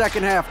that in the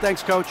second half.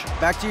 Thanks, Coach.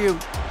 Back to you.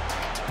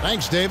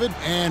 Thanks, David.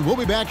 And we'll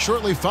be back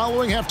shortly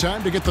following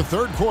halftime to get the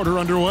third quarter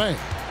underway.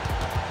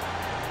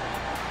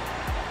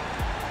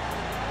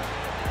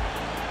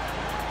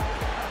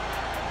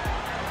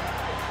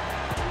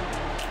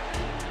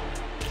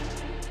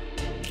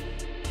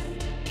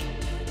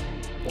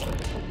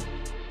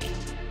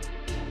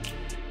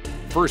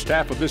 First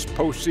half of this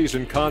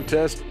postseason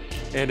contest,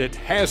 and it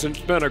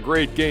hasn't been a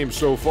great game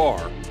so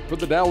far for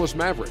the Dallas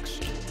Mavericks.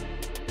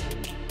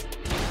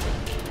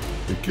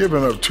 They're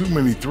giving up too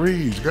many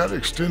threes. Got to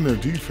extend their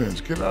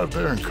defense. Get out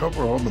there and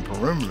cover on the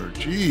perimeter.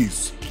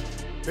 Jeez.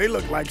 They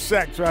look like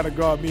Shaq trying to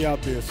guard me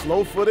out there.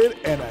 Slow-footed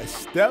and a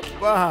step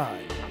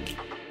behind.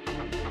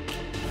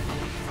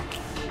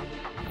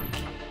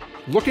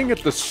 Looking at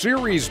the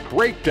series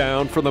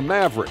breakdown for the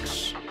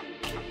Mavericks,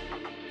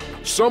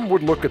 some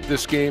would look at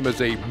this game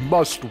as a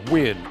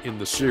must-win in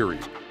the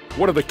series.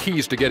 What are the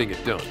keys to getting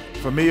it done?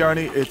 For me,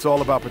 Ernie, it's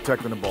all about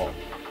protecting the ball.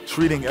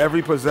 Treating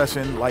every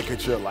possession like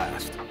it's your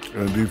last.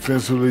 And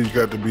defensively, you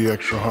got to be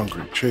extra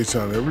hungry. Chase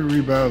out every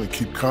rebound and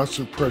keep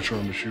constant pressure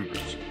on the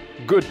shooters.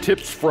 Good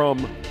tips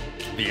from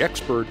the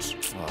experts.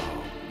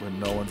 Oh, when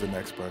no one's an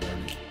expert,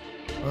 Ernie.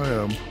 I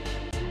am.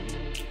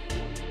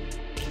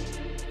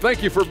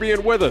 Thank you for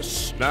being with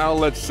us. Now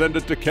let's send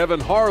it to Kevin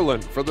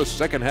Harlan for the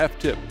second half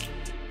tip.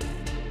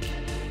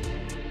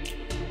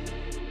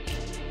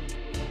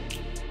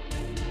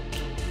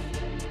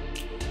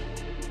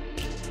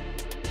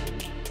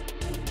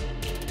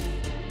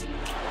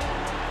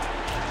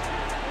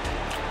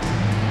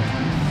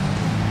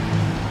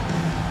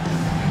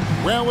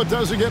 Well, it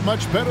doesn't get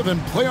much better than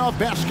playoff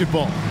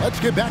basketball. Let's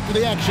get back to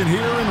the action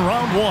here in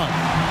round one.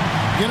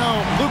 You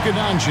know, Luka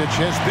Doncic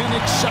has been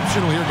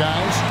exceptional here,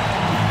 guys.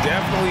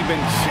 Definitely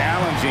been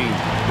challenging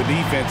the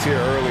defense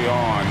here early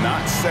on,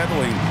 not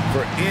settling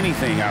for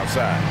anything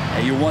outside.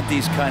 And you want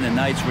these kind of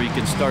nights where you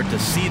can start to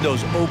see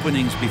those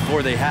openings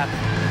before they happen.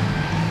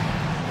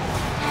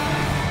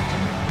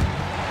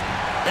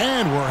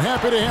 And we're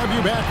happy to have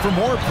you back for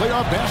more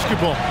playoff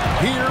basketball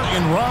here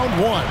in round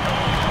one.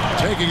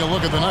 Taking a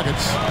look at the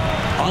Nuggets.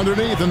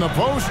 Underneath in the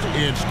post,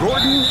 it's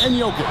Gordon and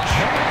Jokic.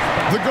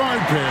 The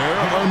guard pair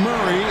are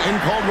Murray and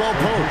Caldwell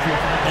Pope.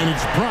 And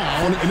it's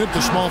Brown in at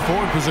the small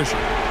forward position.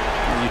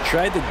 You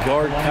tried to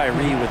guard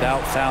Kyrie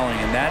without fouling,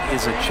 and that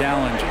is a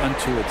challenge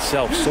unto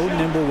itself. So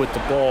nimble with the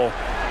ball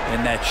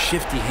and that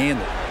shifty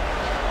handle.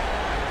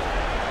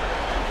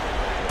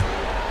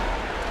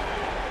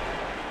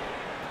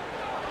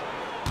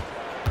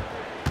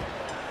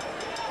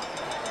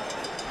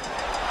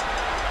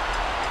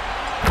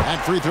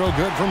 That free throw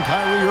good from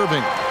Kyrie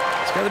Irving.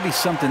 It's got to be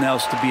something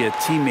else to be a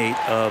teammate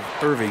of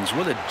Irving's.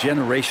 What a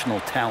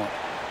generational talent.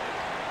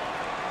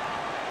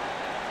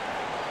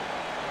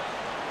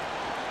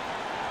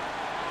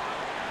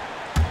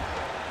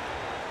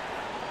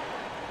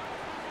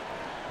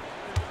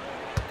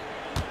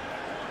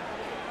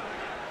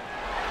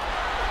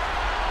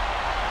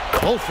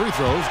 Both free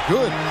throws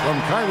good from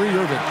Kyrie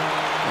Irving.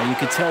 And you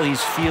can tell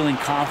he's feeling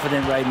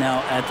confident right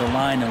now at the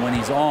line, and when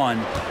he's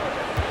on,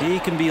 he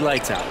can be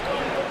lights out.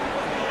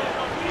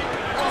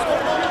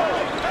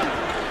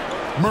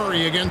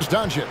 Murray against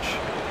Doncic.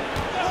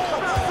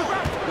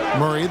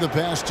 Murray the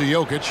pass to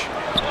Jokic.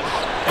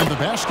 And the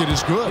basket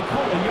is good.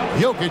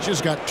 Jokic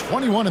has got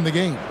 21 in the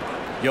game.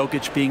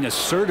 Jokic being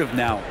assertive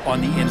now on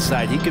the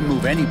inside. He can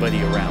move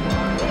anybody around.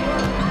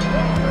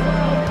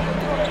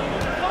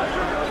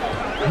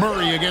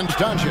 Murray against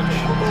Doncic.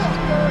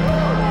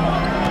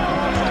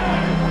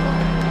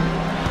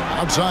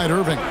 Outside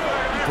Irving.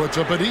 Puts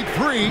up a deep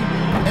three.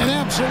 An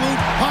absolute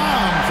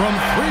bomb from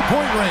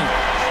three-point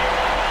range.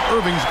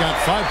 Irving's got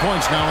 5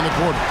 points now in the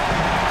quarter.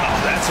 Oh,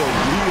 that's a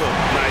real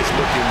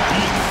nice-looking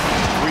deep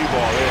three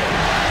ball there.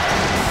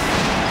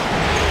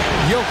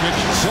 Jokic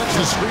sets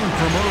the screen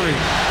for Murray.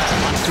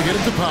 Wants to get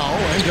it to Powell,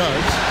 and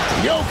does.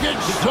 Jokic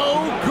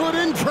so good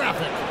in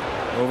traffic.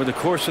 Over the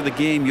course of the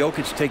game,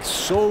 Jokic takes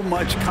so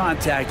much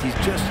contact, he's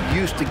just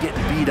used to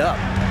getting beat up.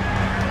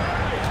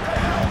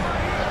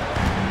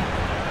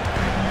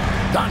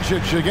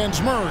 Doncic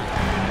against Murray.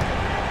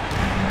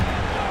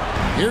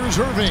 Here's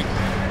Irving.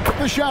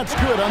 The shot's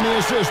good on the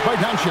assist by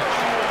Doncic.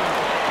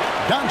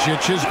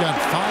 Doncic has got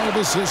 5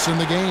 assists in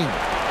the game.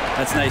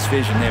 That's nice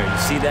vision there. You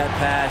see that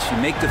pass, you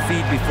make the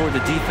feed before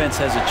the defense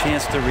has a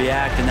chance to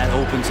react, and that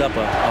opens up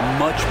a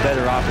much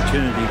better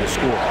opportunity to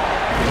score.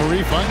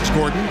 Murray finds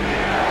Gordon.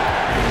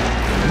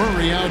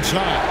 Murray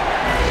outside.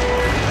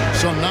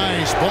 Some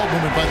nice ball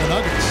movement by the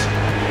Nuggets.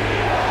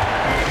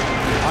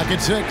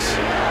 Pocket 6.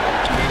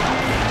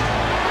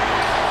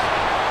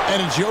 And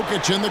it's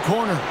Jokic in the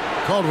corner.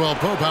 Caldwell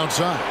Pope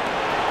outside.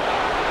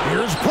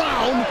 Here's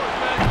Brown.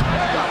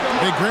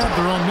 They grab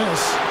their own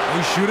miss.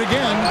 They shoot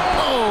again.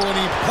 Oh, and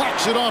he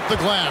plucks it off the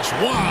glass.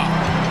 Wow.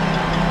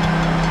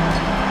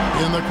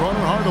 In the corner,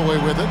 Hardaway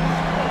with it.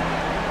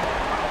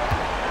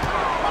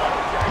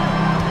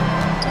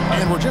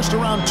 And we're just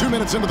around 2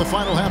 minutes into the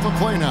final half of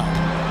play now.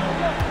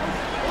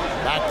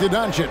 Back to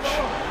Doncic.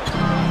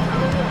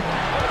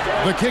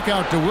 The kick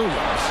out to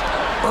Williams.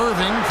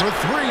 Irving for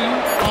 3.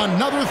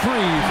 Another 3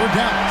 for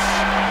Dallas.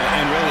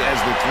 And really, as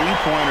the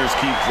three-pointers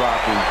keep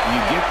dropping, you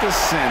get the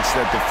sense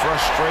that the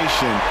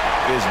frustration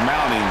is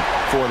mounting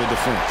for the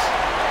defense.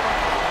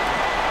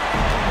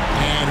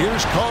 And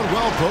here's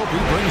Caldwell Pope. He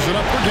brings it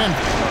up for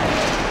Denver.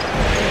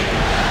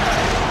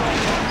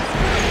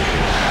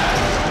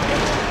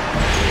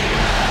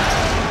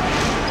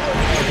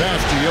 The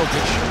pass to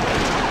Jokic.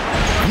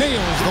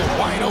 Nails the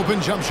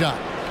wide-open jump shot.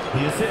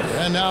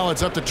 And now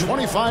it's up to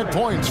 25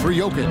 points for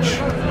Jokic.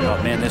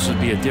 Oh, man, this would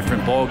be a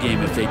different ball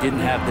game if they didn't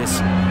have this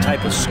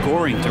type of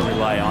scoring to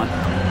rely on.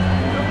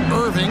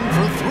 Irving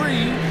for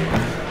 3.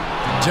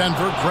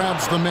 Denver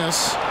grabs the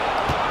miss.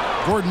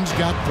 Gordon's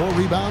got 4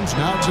 rebounds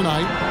now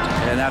tonight.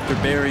 And after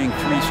burying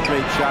 3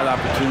 straight shot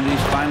opportunities,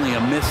 finally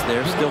a miss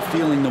there. Still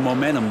feeling the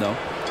momentum, though.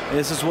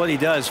 This is what he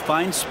does.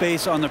 Find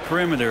space on the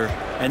perimeter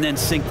and then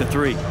sink the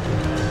 3.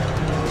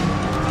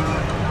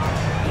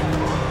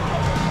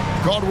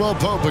 Caldwell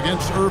Pope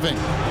against Irving.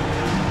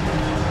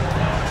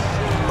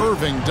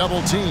 Irving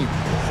double team.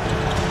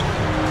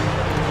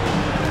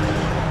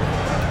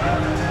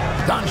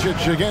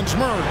 Doncic against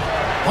Murray.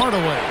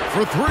 Hardaway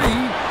for 3.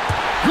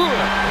 Good.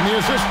 And the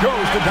assist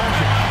goes to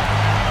Doncic.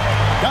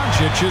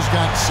 Doncic has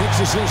got 6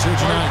 assists here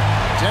tonight.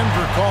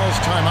 Denver calls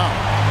timeout.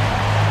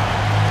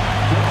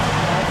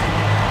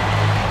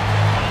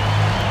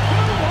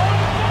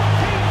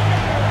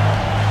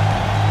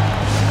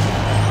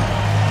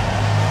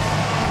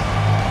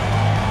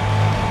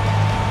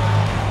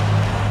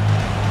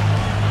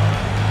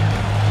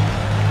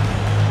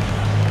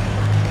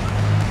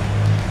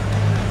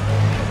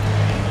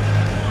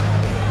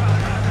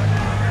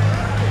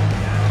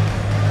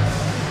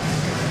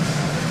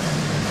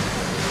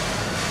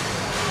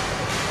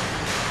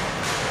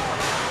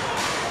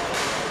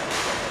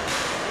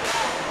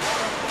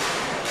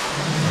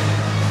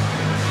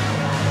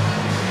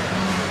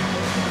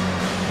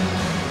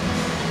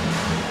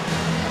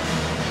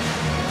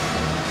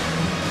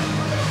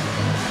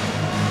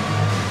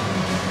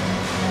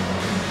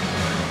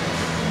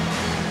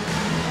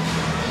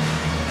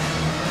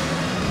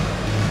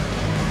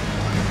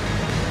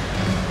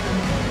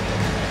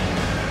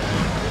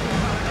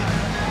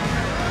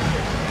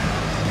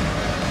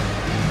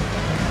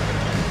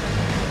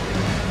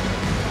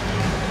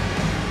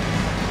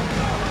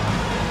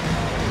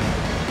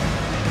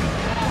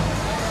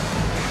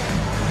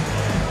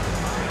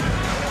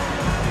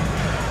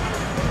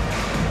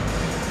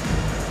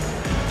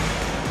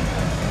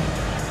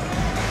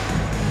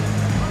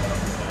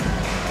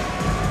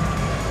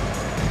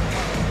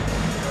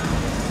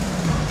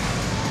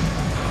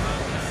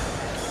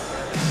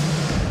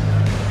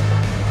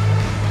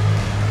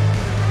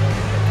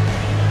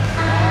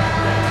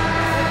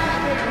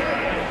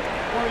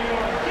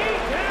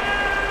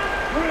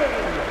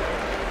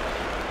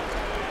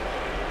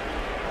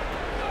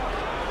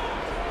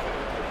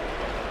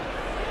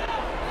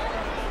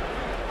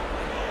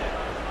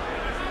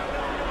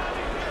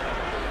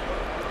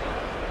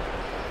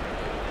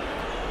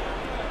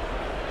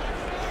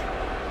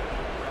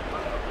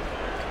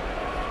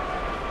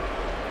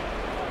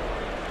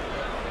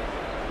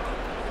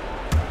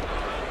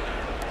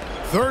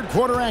 Third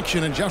quarter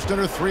action, and just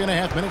under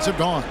 3.5 minutes have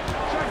gone.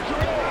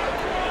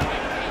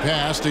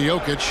 Pass to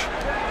Jokic.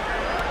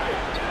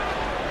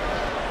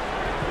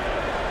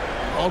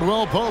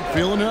 Caldwell Pope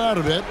feeling it out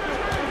a bit.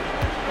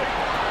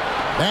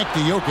 Back to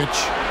Jokic.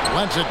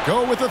 Lets it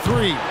go with a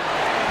three.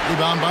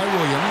 Rebound by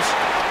Williams.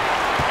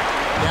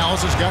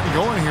 Dallas has gotten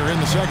going here in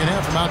the second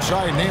half from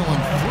outside,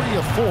 nailing 3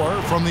 of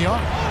 4 from the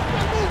arc.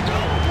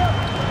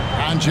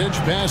 Doncic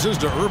passes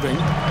to Irving.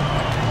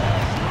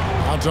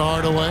 Out to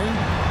Hardaway.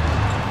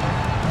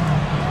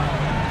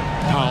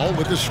 Powell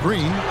with the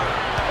screen.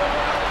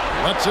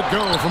 Lets it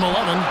go from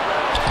 11.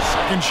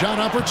 Second shot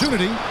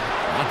opportunity.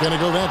 Not going to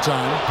go that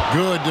time.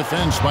 Good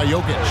defense by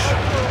Jokic.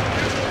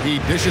 He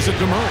dishes it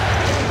to Murray.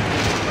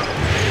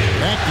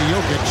 Back to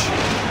Jokic.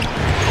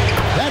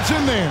 That's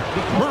in there.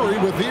 Murray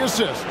with the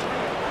assist.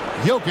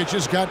 Jokic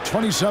has got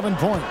 27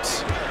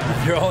 points.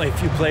 There are only a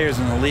few players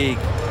in the league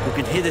who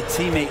can hit a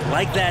teammate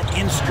like that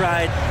in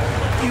stride.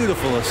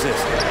 Beautiful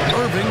assist.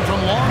 Irving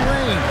from long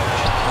range.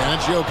 And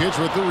it's Jokic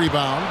with the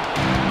rebound.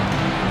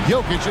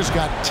 Jokic has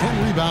got 10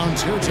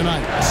 rebounds here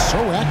tonight.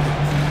 So active.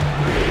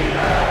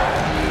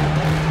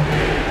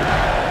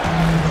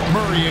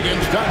 Murray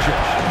against Doncic.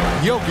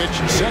 Jokic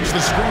sets the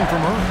screen for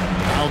Murray.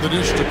 Now the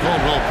dish to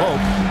Caldwell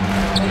Pope.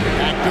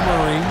 Back to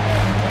Murray.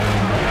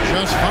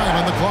 Just 5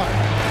 on the clock.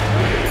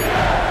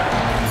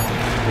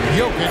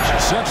 Jokic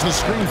sets the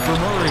screen for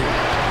Murray.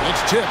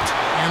 It's tipped,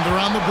 and they're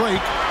on the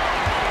break.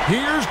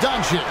 Here's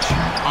Doncic.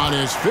 On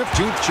his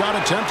 15th shot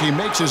attempt, he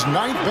makes his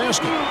 9th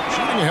basket,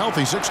 shooting a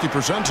healthy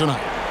 60%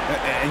 tonight.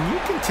 And you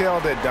can tell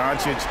that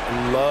Doncic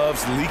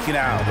loves leaking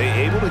out.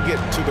 They're able to get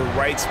to the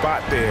right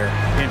spot there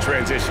in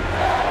transition.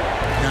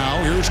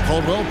 Now here's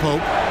Caldwell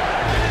Pope.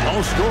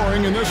 No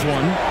scoring in this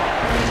one.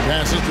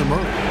 Passes to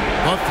Murray.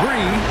 A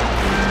three.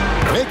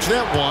 Makes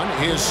that one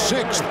his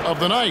 6th of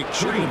the night.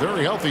 Shooting a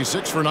very healthy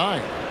 6 for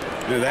 9.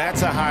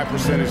 That's a high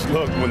percentage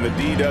look when the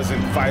D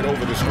doesn't fight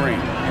over the screen.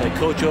 The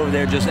coach over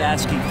there just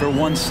asking for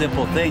one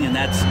simple thing, and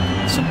that's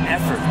some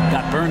effort.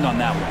 Got burned on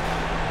that one.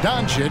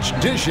 Doncic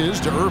dishes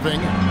to Irving.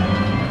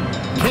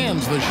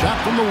 Cans the shot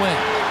from the wing.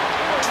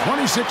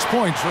 26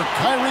 points for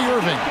Kyrie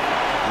Irving.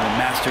 The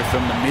master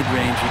from the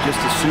mid-range. You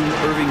just assume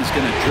Irving's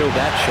going to drill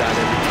that shot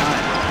every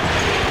time.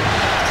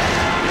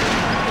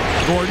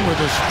 Gordon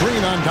with a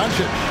screen on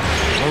Doncic.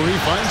 Murray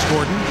finds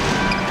Gordon.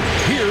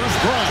 Here's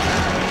Brown.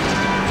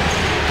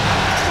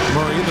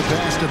 Murray the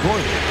pass to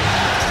Gordon.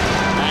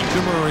 Back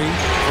to Murray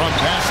from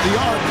past the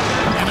arc.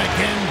 And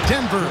again,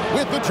 Denver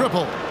with the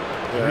triple.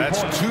 Yeah,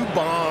 that's 2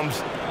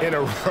 bombs in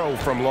a row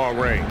from long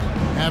range.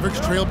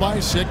 Mavericks trail by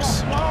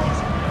 6.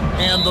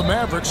 And the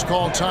Mavericks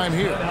call time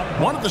here.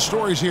 One of the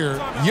stories here,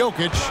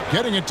 Jokic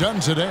getting it done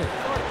today.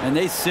 And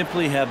they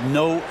simply have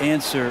no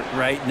answer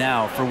right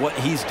now for what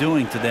he's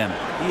doing to them.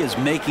 He is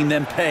making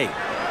them pay.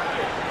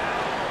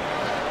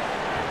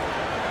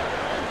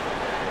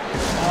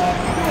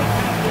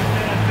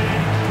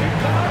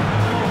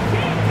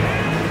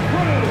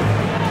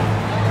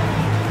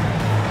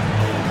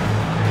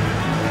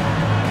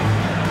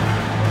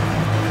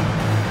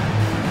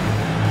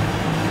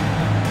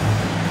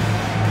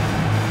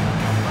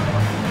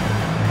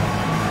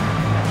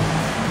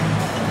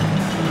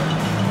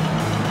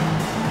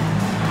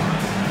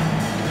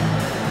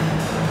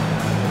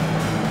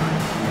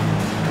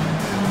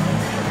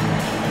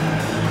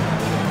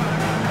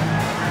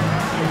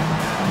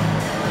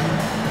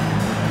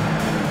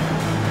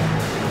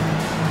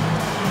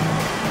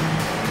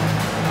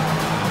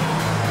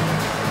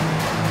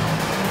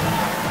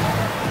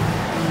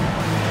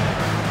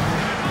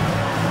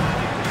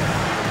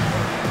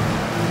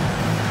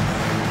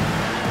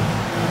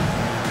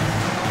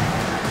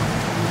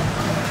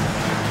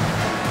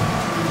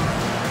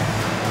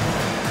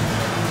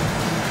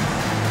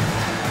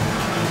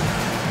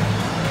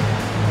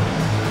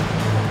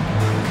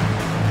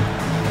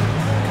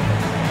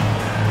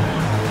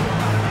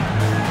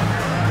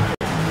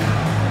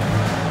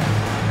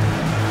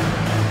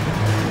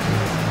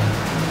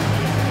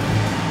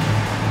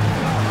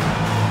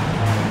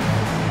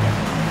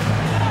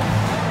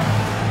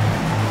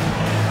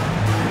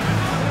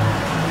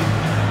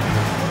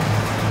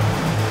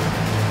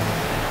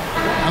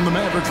 The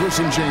Mavericks with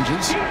some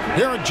changes.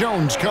 Derek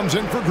Jones comes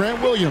in for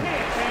Grant Williams.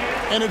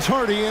 And it's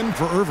Hardy in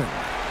for Irving.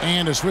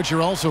 And a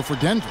switcher also for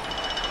Denver.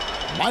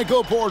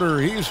 Michael Porter,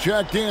 he's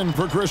checked in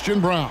for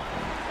Christian Brown.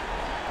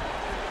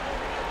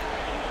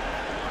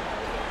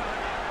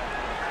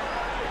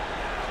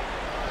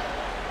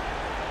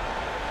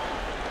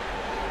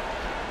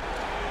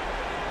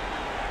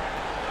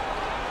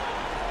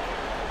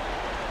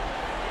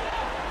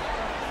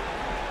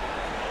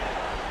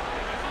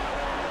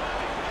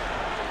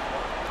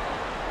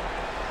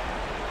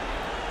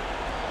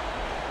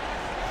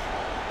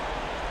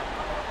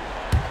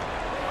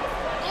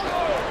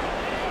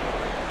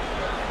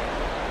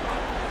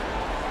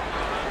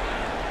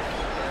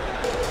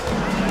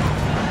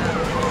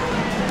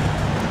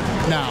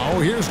 Now,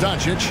 here's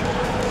Doncic.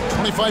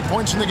 25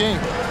 points in the game.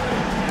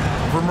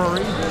 For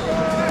Murray.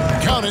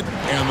 Count it,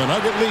 and the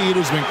Nugget lead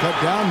has been cut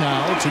down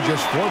now to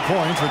just 4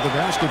 points with the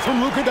basket from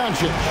Luka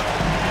Doncic.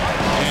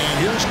 And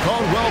here's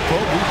Caldwell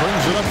Pope, who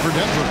brings it up for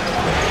Denver.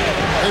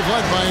 They've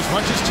led by as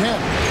much as 10.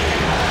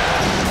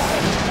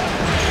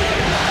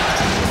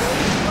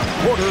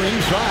 Porter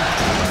inside.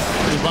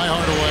 He's by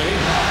Hardaway.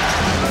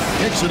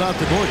 Kicks it out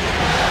to Gordon.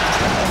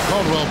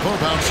 Caldwell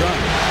Pope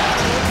outside.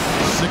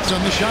 6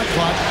 on the shot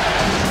clock.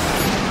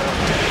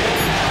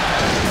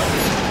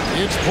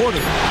 It's Porter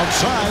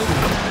outside.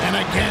 And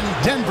again,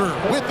 Denver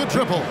with the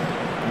triple.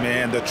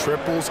 Man, the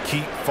triples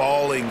keep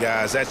falling,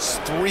 guys. That's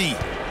 3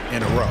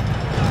 in a row.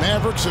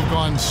 Mavericks have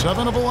gone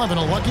 7 of 11,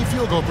 a lucky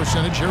field goal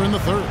percentage here in the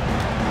third.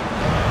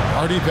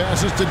 Hardy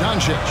passes to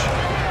Doncic.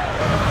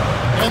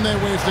 And they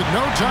wasted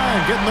no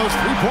time getting those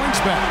 3 points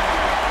back.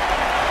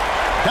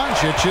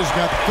 Doncic has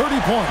got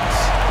 30 points.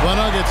 The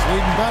Nuggets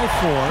leading by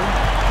 4.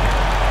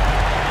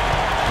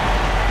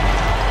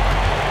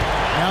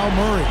 Now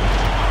Murray.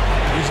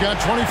 He's got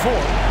 24.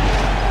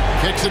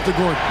 Kicks it to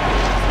Gordon.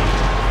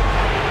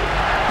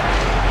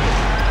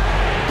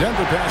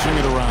 Denver passing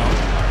it around.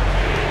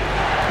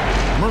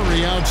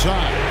 Murray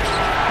outside.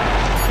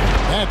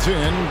 That's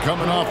in,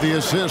 coming off the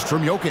assist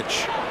from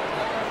Jokic.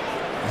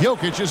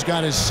 Jokic has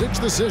got his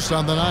 6th assist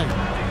on the night.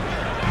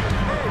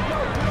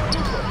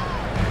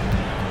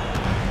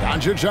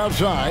 Doncic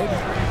outside.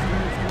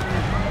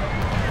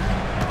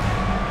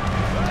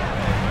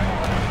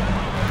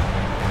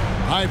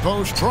 High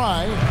post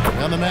try,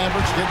 and the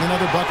Mavericks getting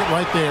another bucket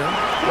right there.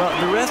 Well,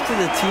 the rest of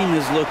the team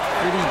has looked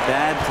pretty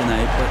bad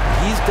tonight, but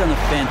he's done a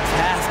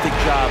fantastic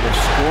job of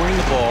scoring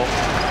the ball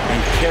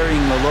and carrying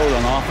the load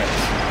on offense.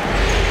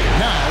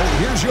 Now,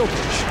 here's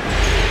Jokic.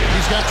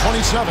 He's got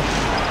 27.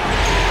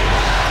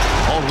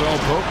 Caldwell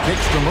Pope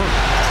kicks to Murray.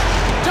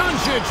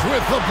 Doncic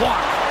with the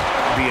block.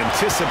 The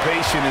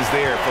anticipation is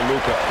there for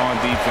Luka on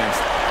defense.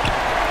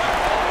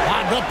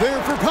 Lobbed up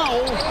there for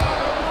Powell.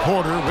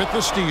 Porter with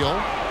the steal.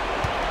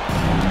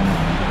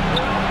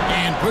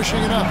 And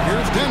pushing it up.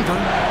 Here's Denver.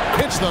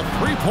 It's the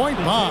 3-point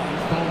bomb.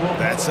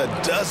 That's a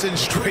dozen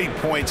straight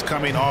points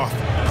coming off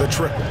the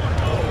triple.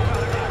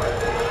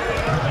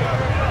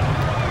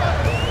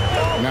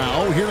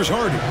 Now, here's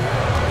Hardy.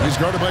 He's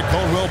guarded by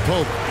Caldwell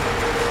Pope.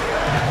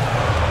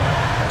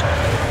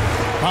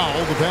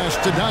 Powell, the pass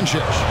to Doncic.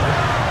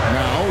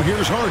 Now,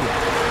 here's Hardy.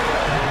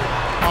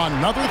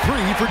 Another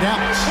 3 for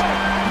Dallas.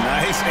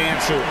 Nice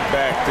answer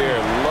back there.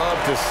 Love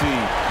to see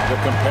the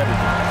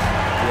competitiveness.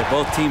 Yeah,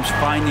 both teams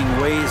finding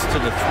ways to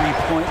the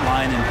 3-point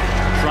line and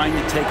trying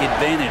to take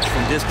advantage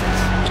from distance.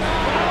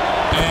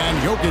 And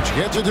Jokic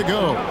gets it to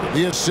go.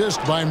 The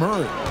assist by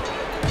Murray.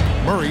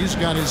 Murray's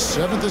got his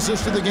 7th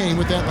assist of the game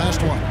with that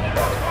last one.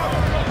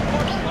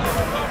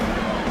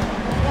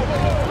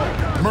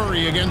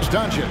 Murray against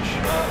Doncic.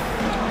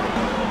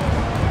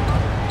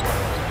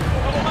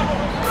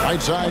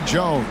 Right side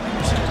Jones.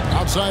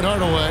 Outside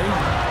Hardaway.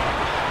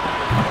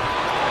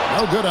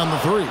 No good on the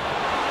 3.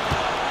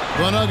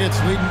 The Nuggets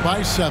leading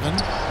by 7.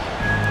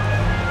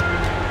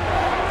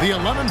 The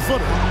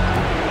 11-footer.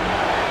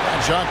 That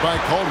shot by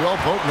Caldwell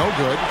Pope, no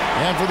good.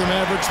 And for the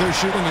Mavericks, their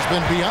shooting has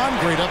been beyond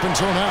great up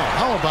until now.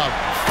 How about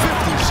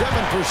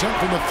 57%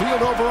 from the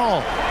field overall?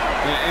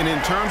 And in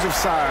terms of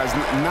size,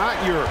 not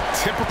your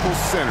typical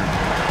center,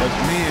 but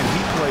man,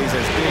 he plays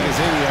as big as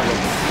any of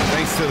them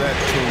thanks to that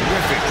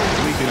terrific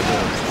leaping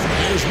ability.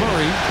 Here's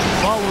Murray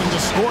following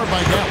the score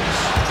by Dallas.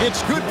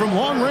 It's good from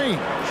long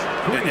range.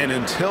 And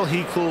until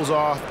he cools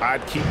off,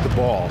 I'd keep the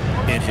ball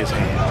in his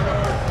hand.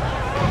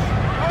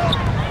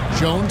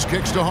 Jones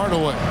kicks to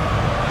Hardaway.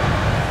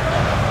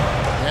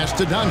 Pass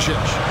to Doncic.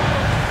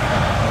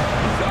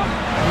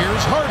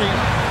 Here's Hardy.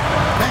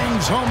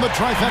 Bangs home the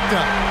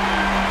trifecta.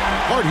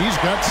 Hardy's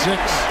got 6.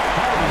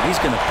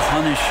 He's going to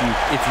punish you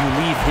if you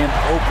leave him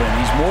open.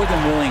 He's more than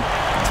willing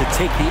to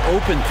take the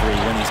open 3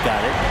 when he's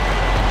got it.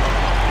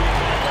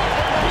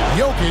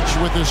 Jokic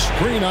with the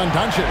screen on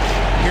Doncic.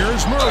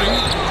 Here's Murray.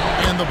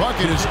 And the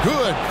bucket is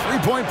good.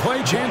 3-point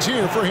play chance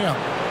here for him.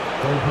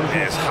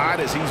 As hot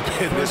as he's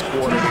been this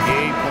quarter, the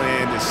game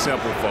plan is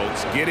simple,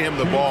 folks. Get him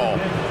the ball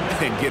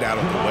and get out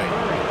of the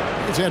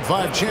way. He's had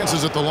 5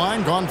 chances at the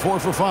line, gone 4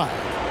 for 5.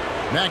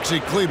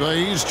 Maxi Kleber,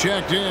 he's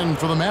checked in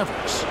for the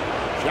Mavericks.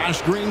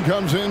 Josh Green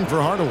comes in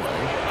for Hardaway.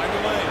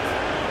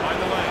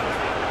 Find the lane.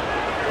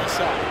 West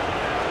side.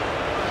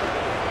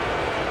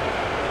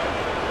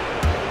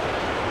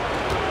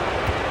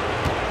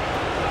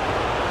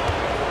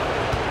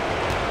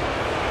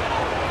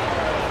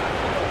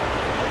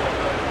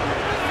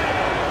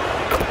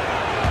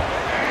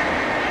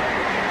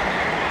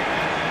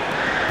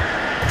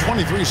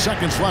 23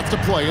 seconds left to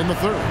play in the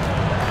third.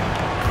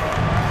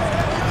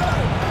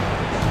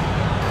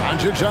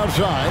 Doncic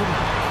outside.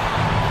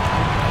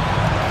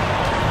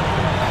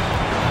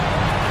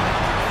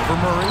 For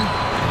Murray.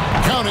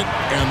 Count it.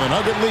 And the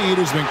Nugget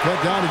lead has been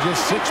cut down to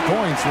just 6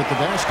 points with the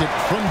basket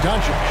from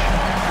Doncic.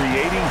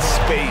 Creating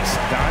space.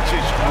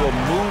 Doncic will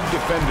move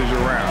defenders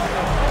around.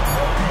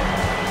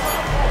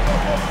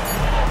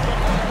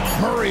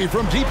 Murray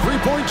from deep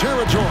 3-point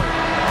territory.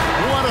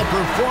 What a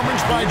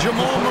performance by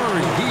Jamal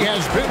Murray. He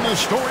has been the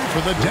story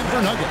for the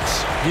Denver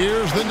Nuggets.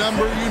 Here's the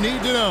number you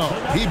need to know.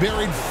 He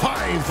buried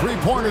 5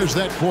 3-pointers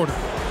that quarter.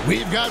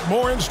 We've got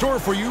more in store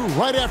for you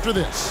right after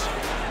this.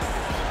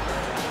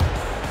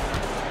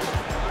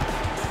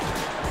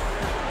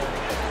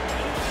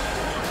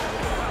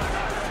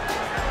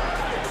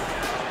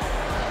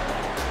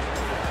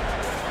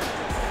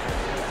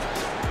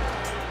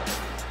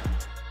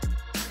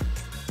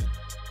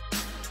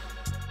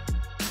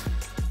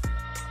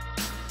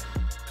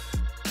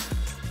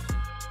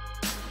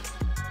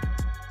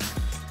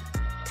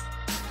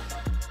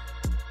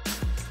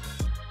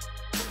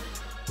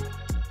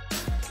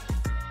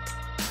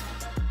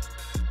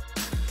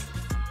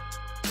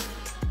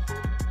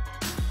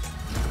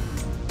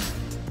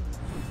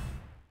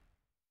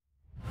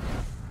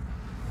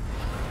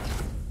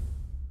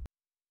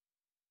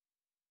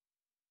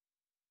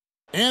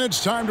 And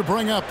it's time to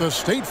bring up the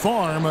State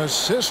Farm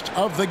assist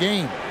of the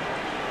game.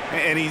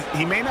 And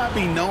he may not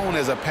be known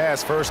as a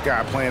pass-first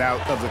guy playing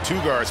out of the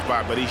 2-guard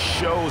spot, but he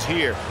shows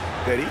here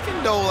that he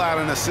can dole out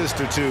an assist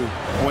or 2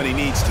 when he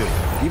needs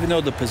to. Even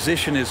though the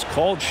position is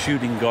called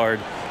shooting guard,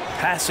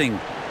 passing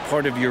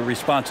part of your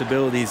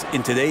responsibilities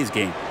in today's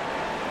game.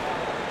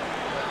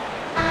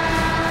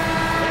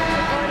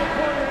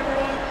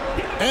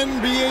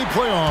 NBA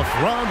playoff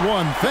round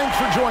 1. Thanks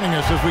for joining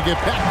us as we get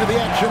back to the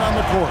action on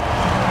the court.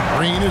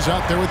 Green is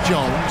out there with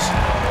Jones.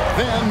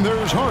 Then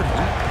there's Hardy.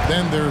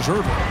 Then there's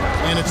Irving.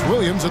 And it's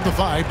Williams at the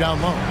 5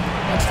 down low.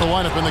 That's the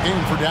lineup in the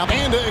game for Dallas.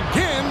 And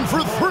again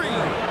for 3.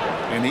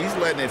 And he's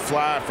letting it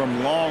fly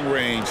from long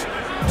range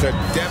to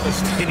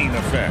devastating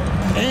effect.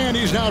 And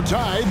he's now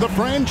tied the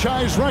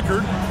franchise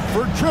record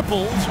for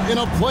triples in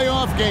a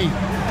playoff game.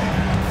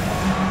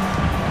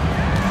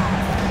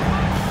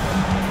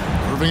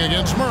 Irving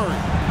against Murray.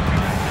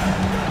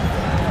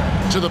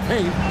 To the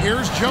paint.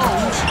 Here's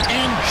Jones.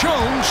 And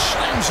Jones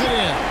slams it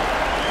in.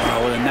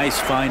 Oh, what a nice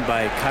find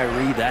by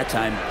Kyrie that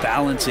time,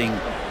 balancing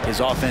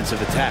his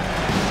offensive attack.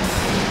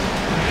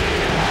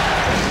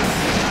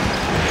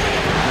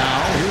 Now,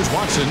 here's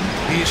Watson.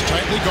 He's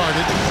tightly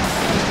guarded.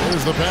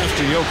 There's the pass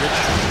to Jokic.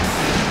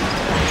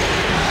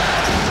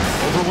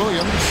 Over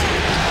Williams.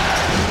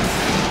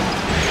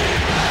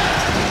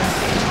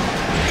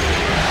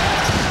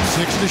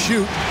 Six to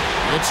shoot.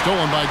 It's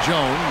stolen by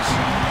Jones.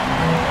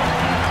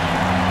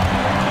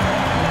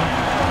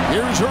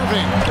 Here's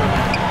Irving.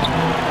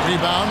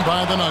 Rebound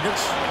by the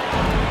Nuggets.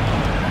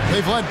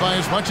 They've led by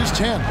as much as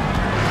 10.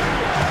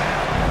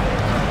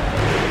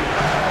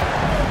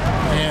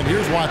 And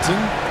here's Watson.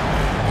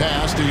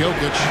 Pass to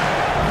Jokic.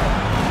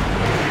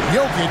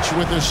 Jokic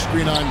with a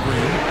screen on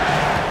Green.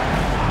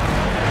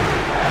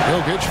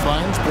 Jokic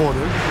finds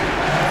Porter.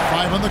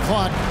 5 on the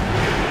clock.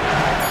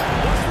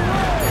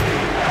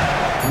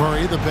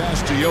 Murray, the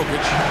pass to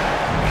Jokic.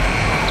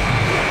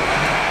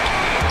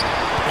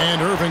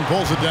 And Irving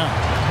pulls it down.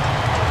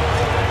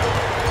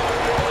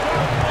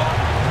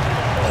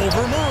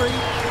 Over Murray.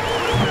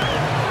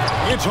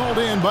 It's hauled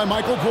in by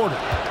Michael Porter.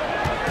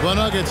 The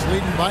Nuggets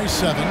leading by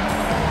 7.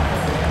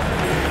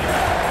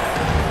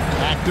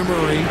 Back to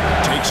Murray.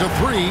 Takes a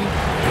 3.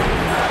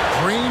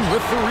 Green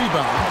with the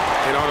rebound.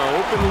 And on an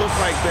open look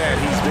like that,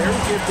 he's very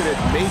gifted at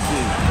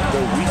making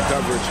the weak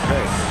coverage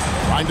pay.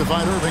 Trying to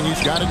find Irving.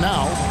 He's got it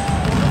now.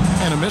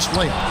 And a missed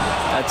layup.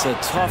 That's a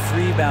tough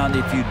rebound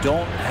if you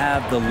don't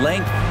have the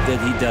length that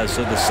he does,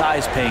 so the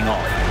size paying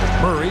off.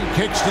 Murray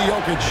kicks to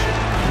Jokic.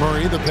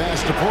 Murray the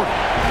pass to Porter.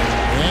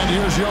 And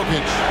here's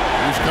Jokic.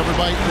 He's covered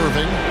by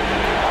Irving.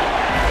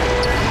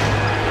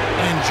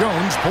 And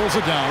Jones pulls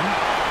it down.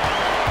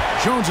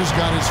 Jones has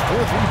got his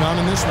 4th rebound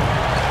in this one.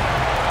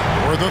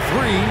 For the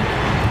 3.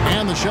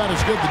 And the shot is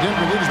good. The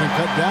Denver lead has been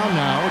cut down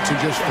now to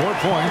just 4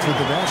 points with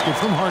the basket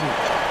from Hardy.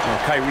 Well,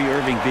 Kyrie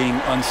Irving being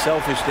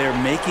unselfish there,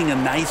 making a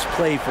nice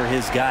play for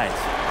his guys.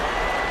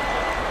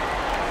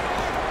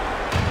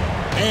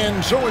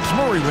 And so it's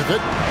Murray with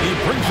it. He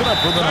brings it up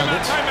for the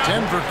Nuggets.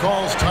 Denver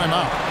calls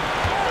timeout.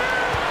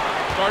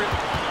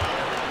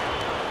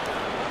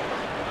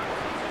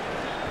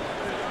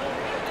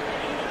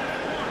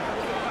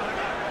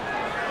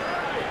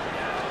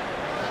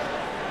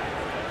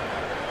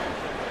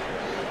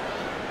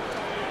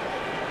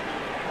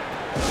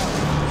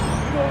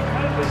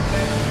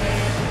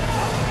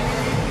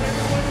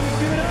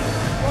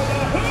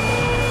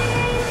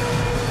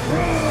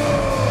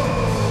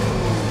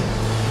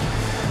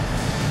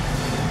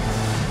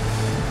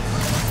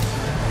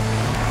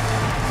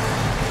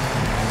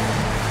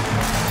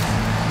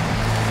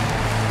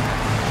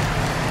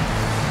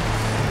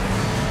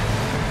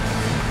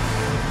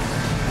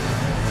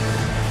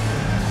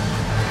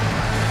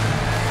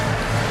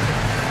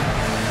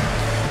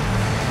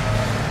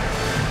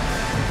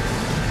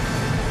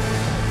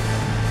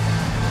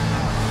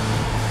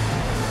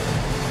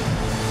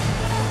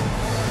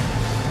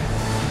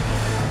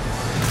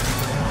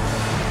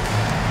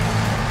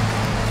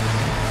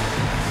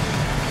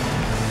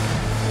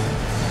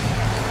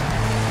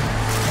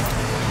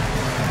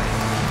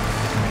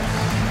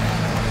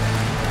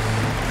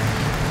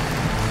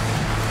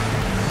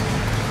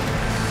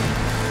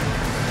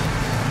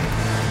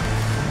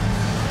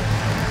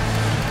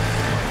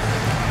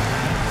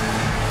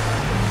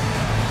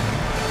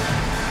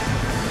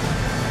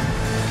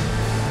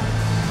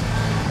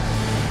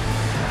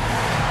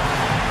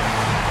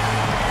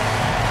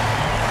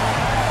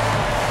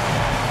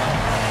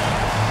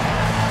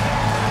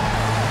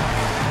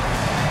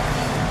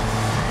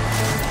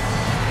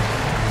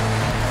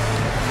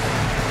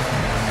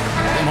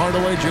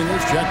 Hardaway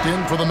Jr.'s checked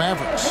in for the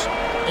Mavericks.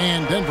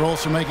 And Denver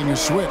also making a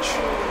switch.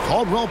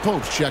 Caldwell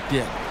Pope's checked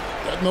in.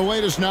 Getting the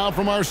latest now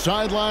from our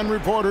sideline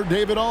reporter,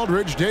 David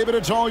Aldridge. David,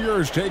 it's all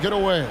yours. Take it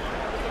away.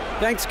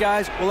 Thanks,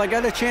 guys. Well, I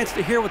got a chance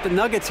to hear what the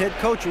Nuggets head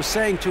coach was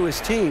saying to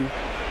his team.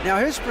 Now,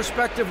 his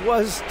perspective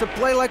was to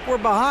play like we're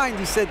behind.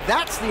 He said,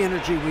 that's the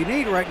energy we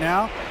need right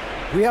now.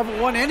 We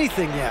haven't won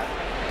anything yet.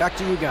 Back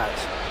to you guys.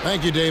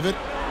 Thank you, David.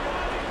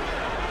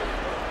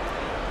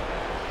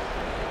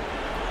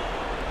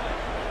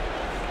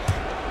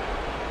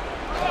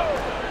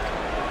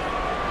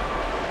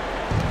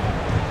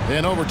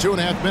 And over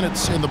 2.5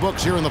 minutes in the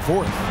books here in the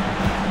fourth.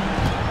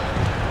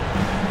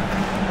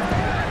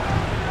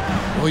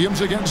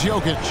 Williams against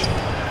Jokic.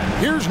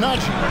 Here's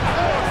Najee.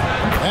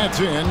 That's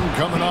in,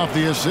 coming off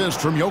the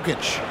assist from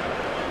Jokic.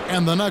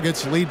 And the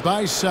Nuggets lead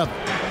by 7.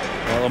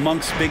 Well,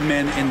 amongst big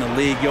men in the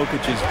league,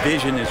 Jokic's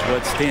vision is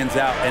what stands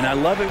out. And I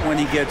love it when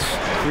he gets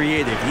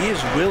creative. He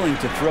is willing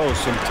to throw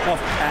some tough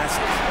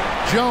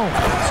passes. Jones.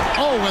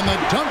 Oh, and the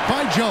dunk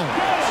by Jones.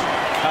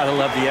 Gotta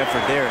love the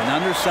effort there. An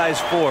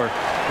undersized 4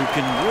 who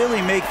can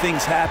really make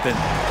things happen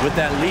with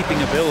that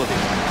leaping ability.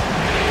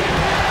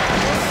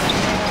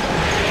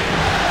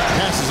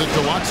 Passes it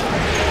to Watson.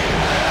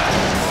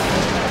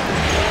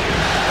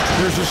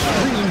 There's a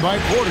screen by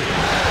Porter.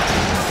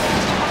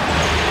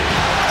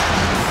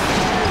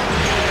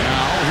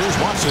 Now, here's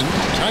Watson.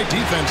 Tight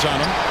defense on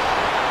him.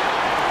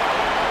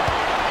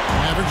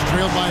 Mavericks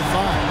trailed by 5.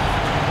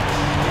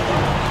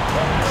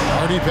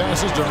 Hardy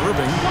passes to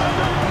Irving.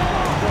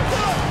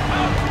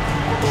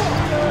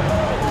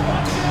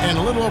 And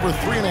a little over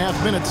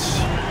 3.5 minutes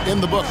in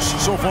the books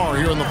so far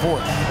here in the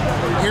fourth.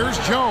 Here's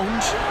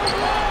Jones.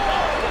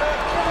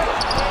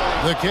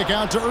 The kick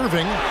out to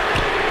Irving.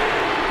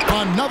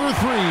 Another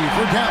 3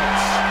 for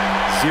Dallas.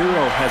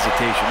 Zero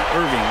hesitation.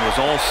 Irving was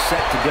all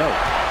set to go.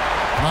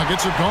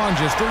 Nuggets have gone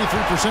just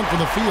 33% from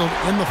the field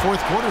in the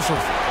fourth quarter so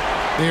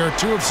far. They are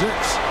 2 of 6.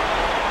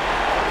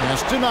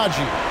 Pass to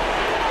Najee.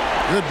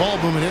 Good ball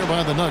movement here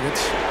by the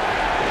Nuggets.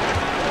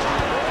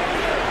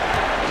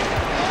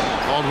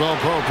 Caldwell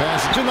Pope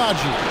pass to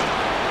Najee.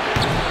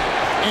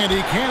 And he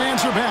can't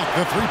answer back.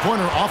 The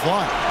three-pointer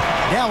offline.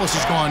 Dallas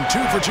has gone 2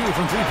 for 2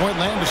 from three-point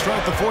land to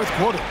start the fourth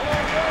quarter.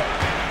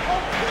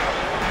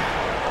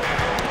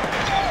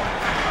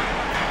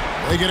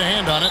 They get a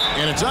hand on it,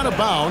 and it's out of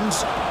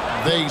bounds.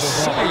 They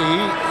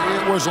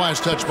say it was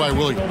last touched by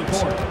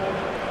Williams.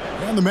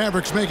 And the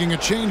Mavericks making a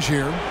change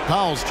here.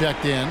 Powell's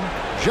checked in.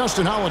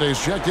 Justin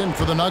Holiday's checked in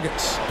for the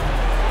Nuggets.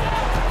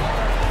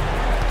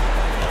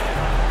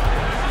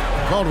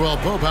 Caldwell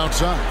Pope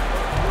outside.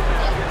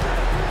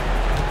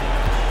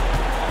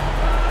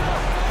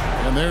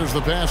 And there's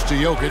the pass to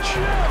Jokic.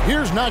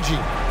 Here's Najee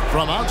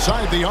from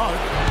outside the arc.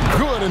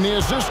 Good, and the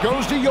assist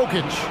goes to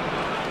Jokic.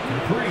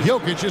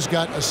 Jokic has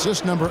got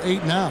assist number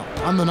 8 now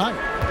on the night.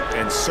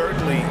 And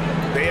certainly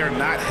they are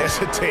not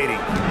hesitating,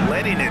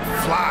 letting it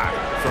fly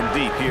from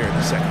deep here in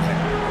the second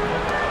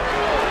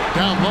half.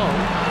 Down low,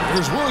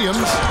 here's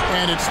Williams,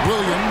 and it's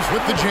Williams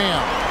with the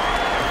jam.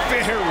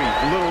 Very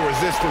little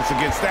resistance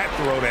against that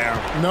throwdown.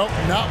 Nope,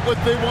 not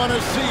what they want to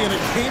see, and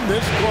it came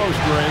this close,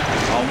 Greg.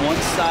 On one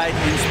side,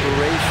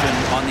 inspiration.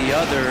 On the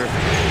other,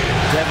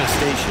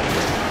 devastation.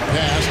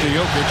 Pass to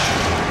Jokic.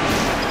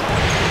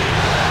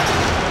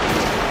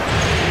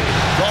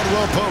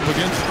 Caldwell Pope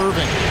against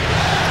Irving.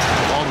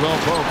 Caldwell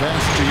Pope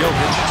pass to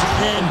Jokic,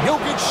 and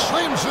Jokic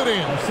slams it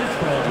in.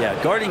 Yeah,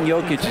 guarding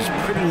Jokic is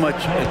pretty much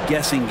a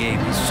guessing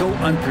game. He's so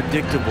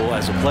unpredictable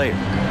as a player.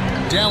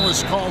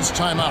 Dallas calls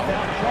timeout.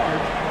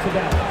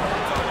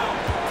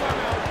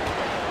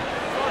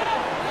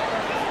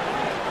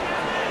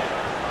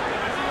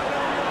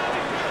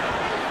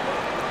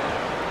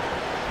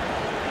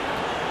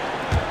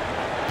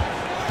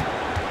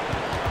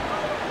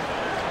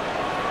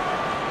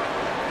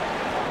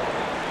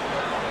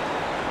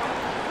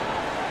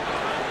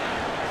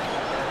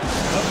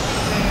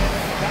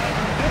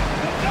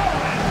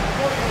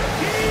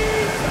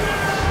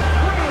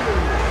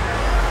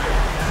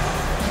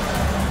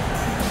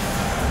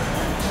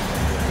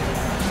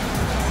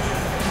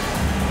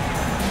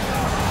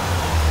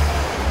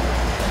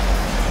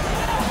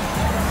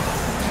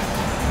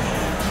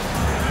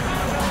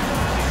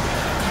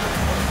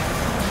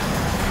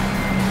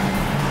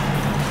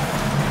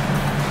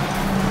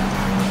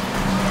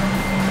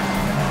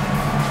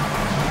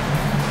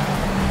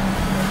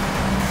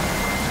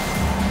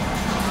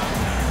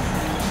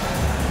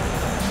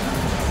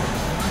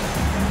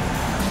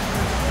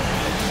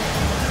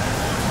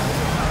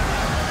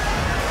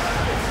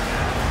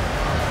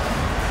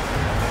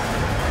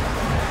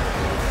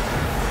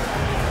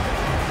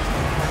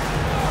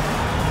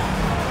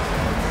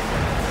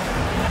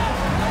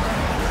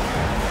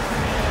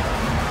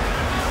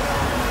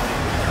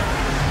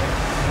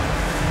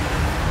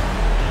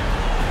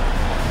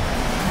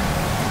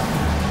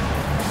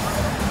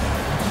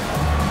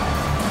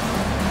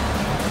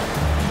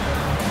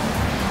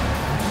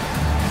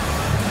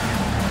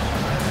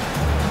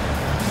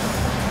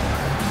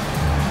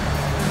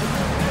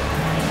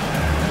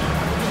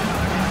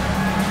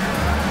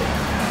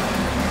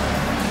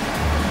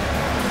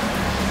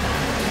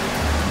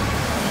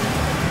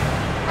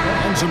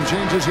 some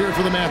changes here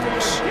for the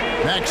Mavericks.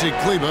 Maxi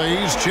Kleber,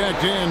 he's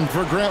checked in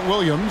for Grant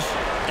Williams.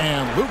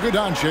 And Luka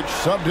Doncic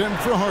subbed in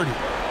for Hardy.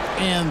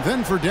 And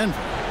then for Denver,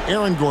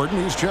 Aaron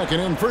Gordon, he's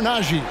checking in for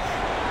Najee.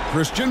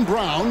 Christian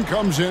Brown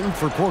comes in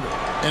for Porter.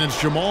 And it's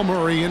Jamal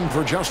Murray in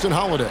for Justin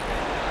Holiday.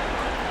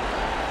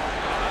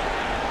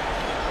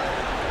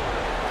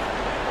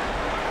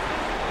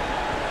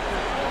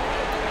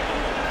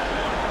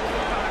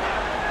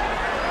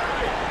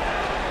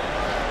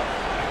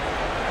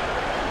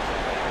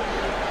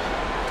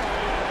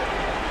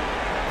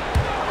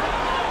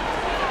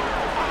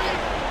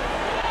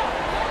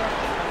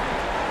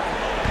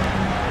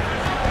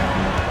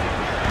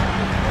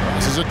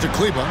 It to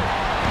Kleber.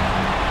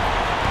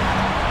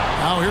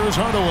 Now here's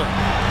Hardaway.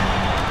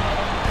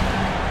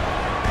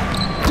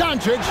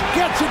 Doncic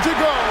gets it to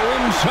go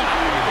inside.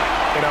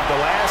 And of the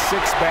last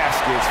 6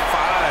 baskets,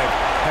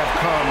 5 have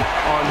come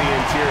on the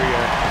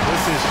interior.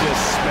 This is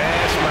just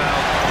smash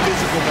mouth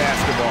physical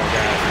basketball,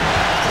 guys.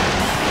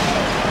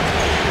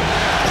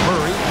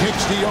 Murray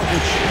kicks to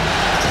Jokic.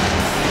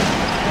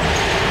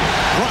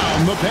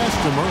 Brown the pass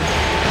to Murray.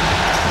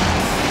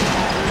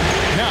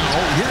 Now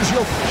here's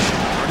Jokic.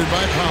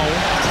 By Powell,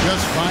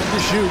 just 5 to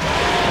shoot.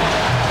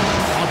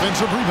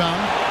 Offensive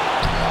rebound.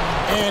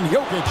 And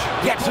Jokic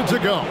gets it to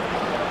go.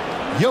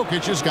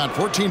 Jokic has got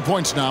 14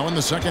 points now in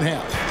the second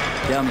half.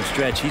 Down the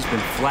stretch, he's been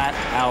flat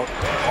out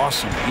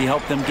awesome. He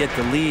helped them get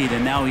the lead,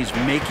 and now he's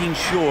making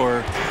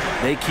sure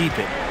they keep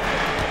it.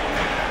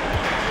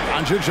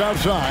 Doncic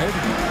outside.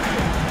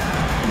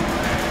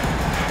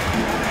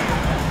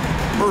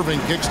 Irving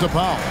kicks to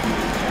Powell.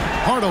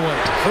 Hardaway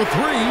for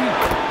 3.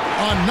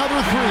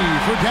 Another 3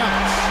 for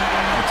Dallas.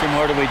 Tim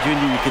Hardaway Jr.,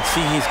 you could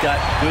see he's got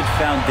good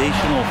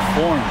foundational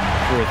form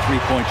for a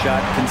three-point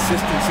shot.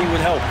 Consistency would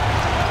help.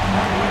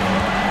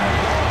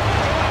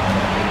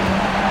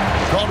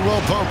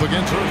 Caldwell Pope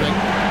against Irving.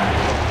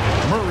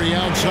 Murray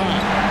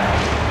outside.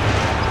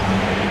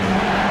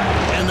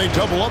 And they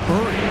double up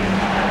Murray.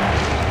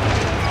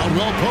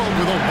 Caldwell Pope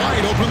with a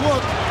wide open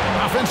look.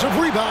 Offensive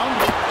rebound.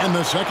 And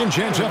the second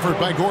chance effort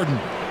by Gordon.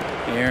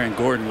 Aaron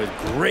Gordon with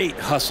great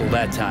hustle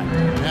that time.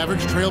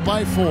 Mavericks trailed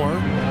by 4.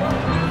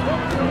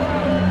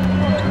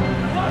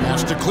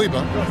 Pass to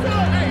Kleber.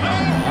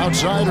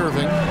 Outside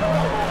Irving.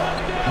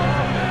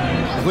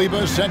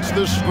 Kleber sets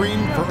the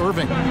screen for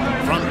Irving.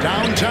 From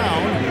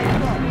downtown,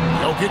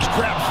 Jokic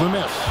grabs the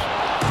miss.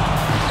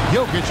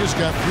 Jokic has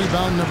got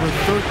rebound number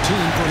 13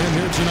 for him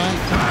here tonight.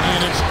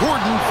 And it's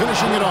Gordon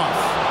finishing it off.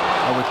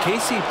 With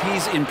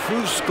KCP's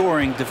improved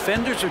scoring,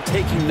 defenders are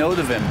taking note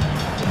of him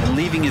and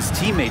leaving his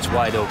teammates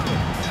wide open.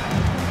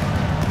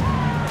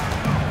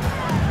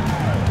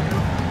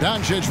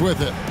 Doncic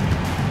with it.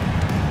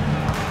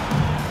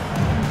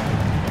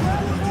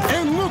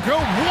 And Luka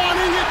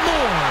wanting it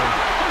more.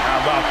 How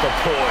about the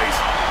poise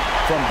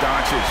from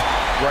Doncic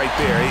right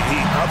there? He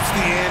ups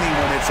the ante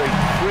when it's a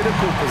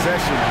critical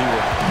possession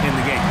here in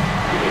the game.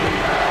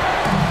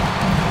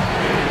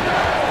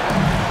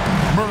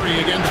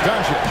 Murray against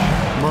Doncic.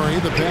 Murray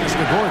the pass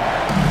to Gordon.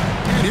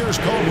 And here's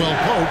Caldwell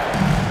Pope.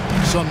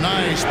 Some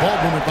nice ball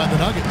movement by the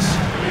Nuggets.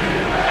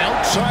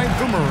 Outside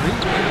for Murray.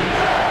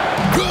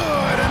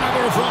 Good!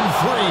 Another from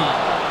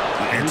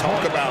 3. And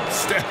talk about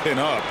stepping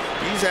up.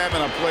 He's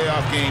having a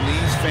playoff game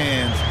these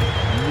fans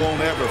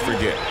won't ever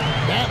forget.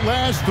 That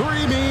last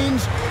 3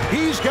 means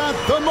he's got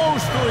the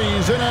most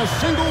threes in a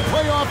single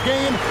playoff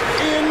game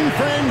in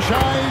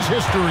franchise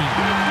history.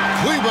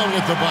 Cleveland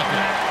with the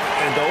bucket.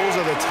 And those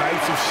are the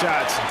types of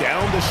shots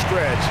down the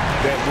stretch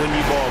that win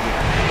you ball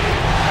game.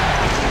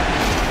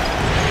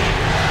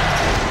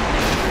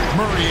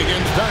 Murray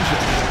against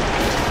Doncic.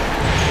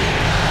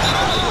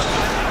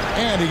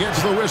 And he gets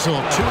the whistle. 2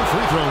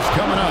 free throws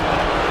coming up.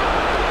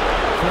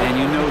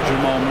 And you know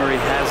Jamal Murray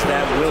has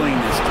that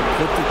willingness to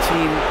put the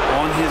team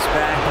on his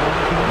back.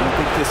 I don't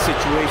think this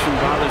situation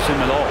bothers him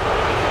at all.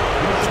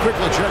 Let's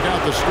quickly check out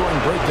the scoring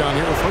breakdown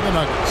here for the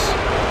Nuggets.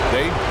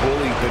 They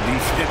bullied the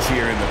defense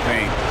here in the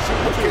paint. So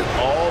look at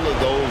all of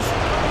those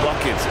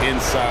buckets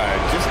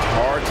inside. Just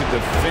hard to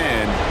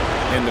defend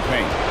in the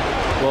paint.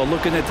 Well,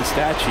 looking at the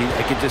stat sheet,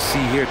 I could just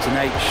see here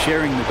tonight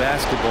sharing the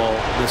basketball.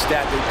 The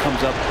stat that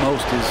comes up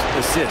most is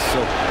assists.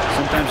 So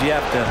sometimes you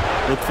have to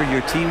look for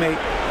your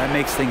teammate. That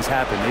makes things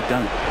happen. They've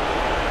done it.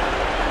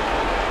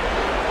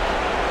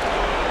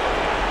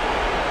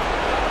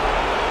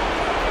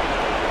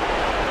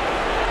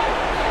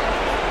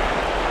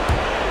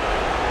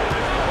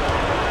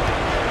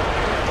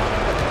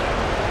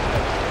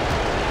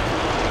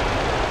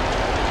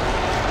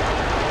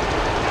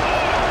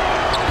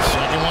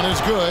 Second one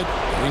is good.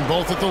 Hitting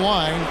both at the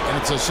line, and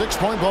it's a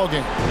 6-point ball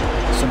game.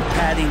 Some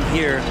padding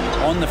here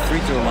on the free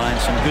throw line.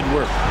 Some good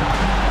work.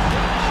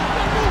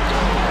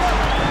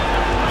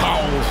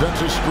 Powell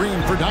sets a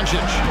screen for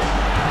Doncic.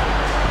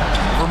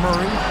 For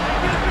Murray.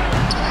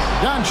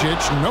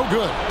 Doncic, no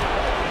good.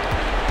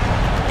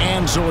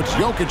 And so it's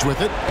Jokic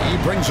with it. He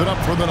brings it up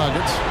for the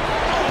Nuggets.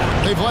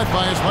 They've led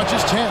by as much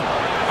as 10.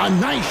 A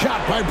nice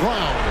shot by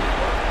Brown.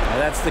 Now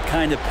that's the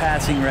kind of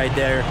passing right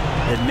there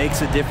that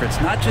makes a difference,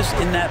 not just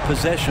in that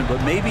possession, but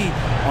maybe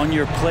on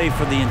your play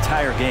for the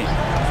entire game.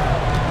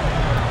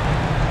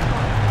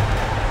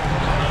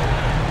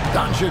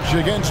 Doncic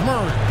against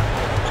Murray.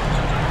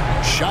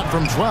 Shot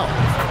from 12.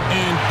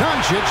 And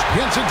Doncic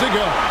gets it to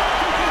go.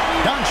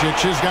 Doncic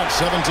has got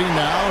 17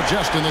 now,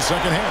 just in the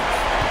second half.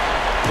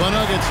 The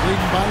Nuggets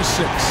leading by 6.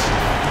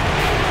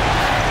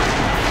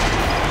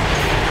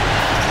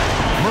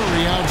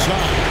 Murray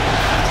outside.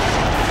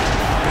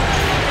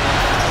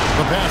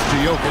 The pass to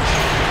Jokic.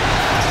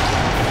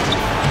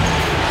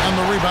 And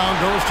the rebound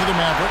goes to the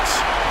Mavericks.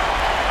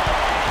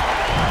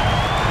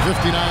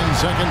 59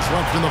 seconds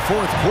left in the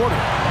fourth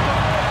quarter.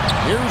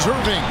 Here's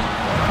Irving.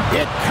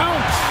 It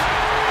counts.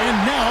 And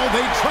now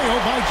they trail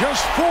by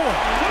just 4.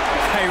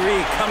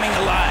 Kyrie coming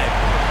alive.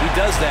 He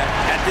does that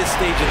at this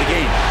stage of the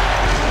game.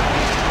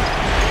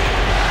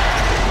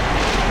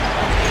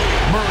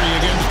 Murray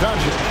against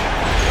Doncic.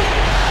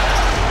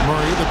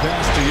 Murray, the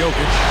pass to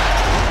Jokic.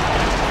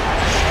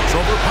 It's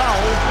over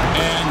Powell,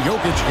 and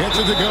Jokic gets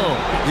it to go.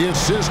 The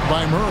assist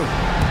by Murray.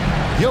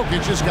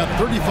 Jokic has got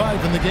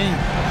 35 in the game.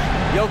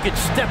 Jokic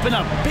stepping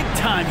up big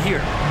time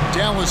here.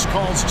 Dallas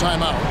calls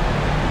timeout.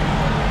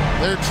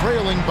 They're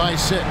trailing by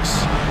 6.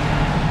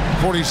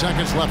 40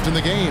 seconds left in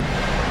the game.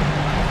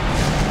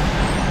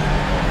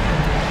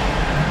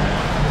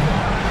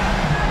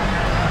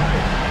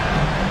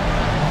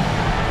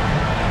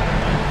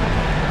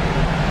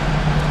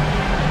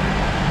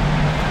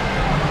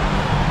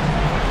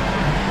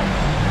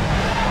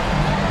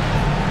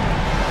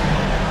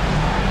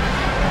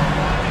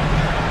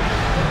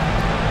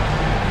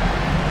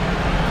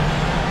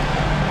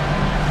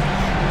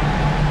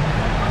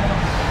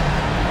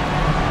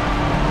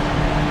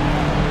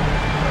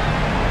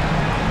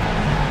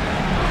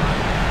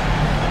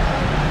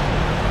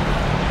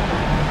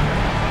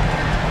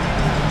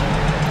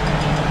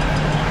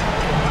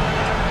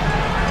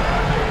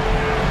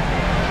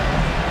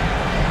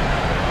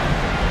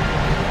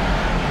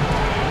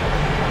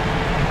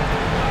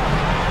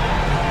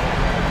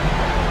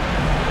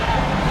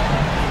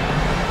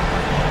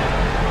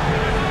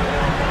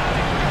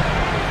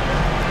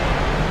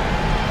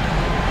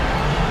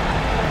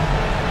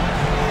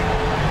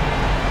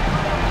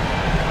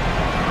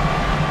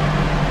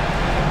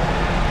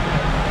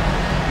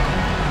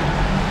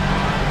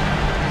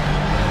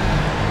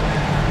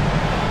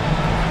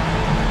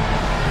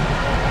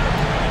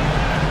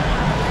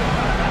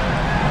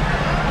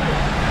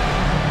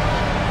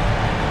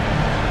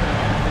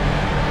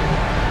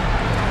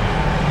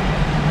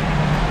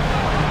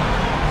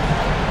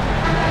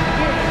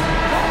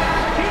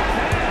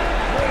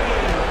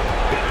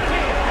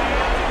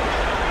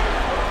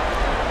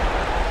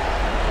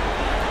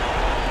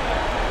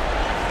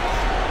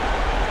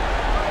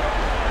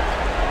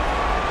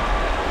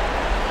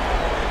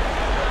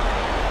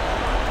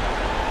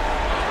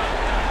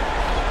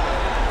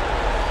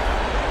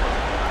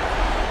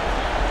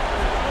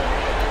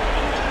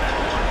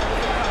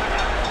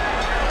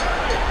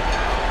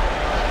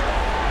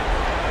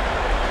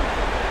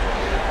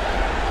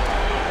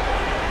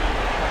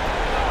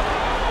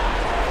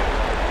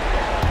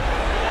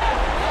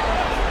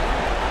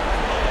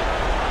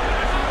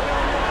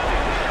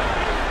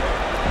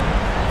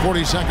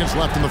 .40 seconds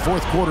left in the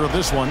fourth quarter of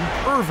this one.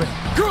 Irving,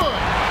 good!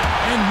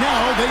 And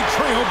now they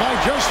trail by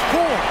just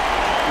 4.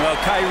 Well,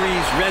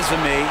 Kyrie's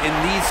resume in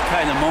these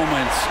kind of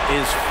moments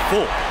is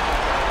full.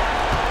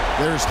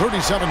 There's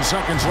 37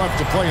 seconds left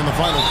to play in the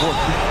final quarter,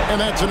 and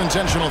that's an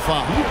intentional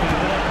foul.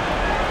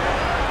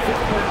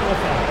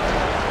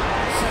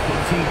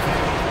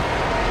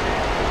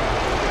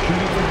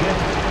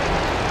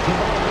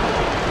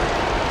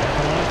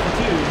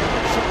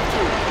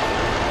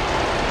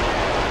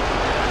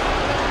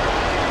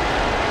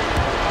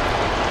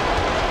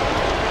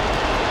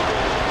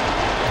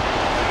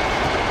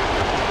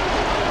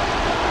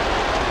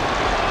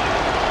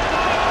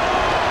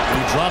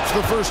 Drops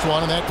the first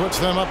one, and that puts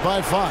them up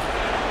by 5.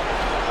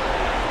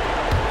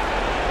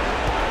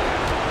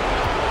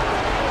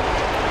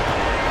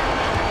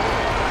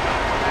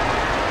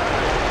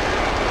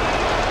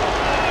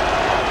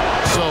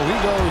 So he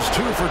goes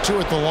 2 for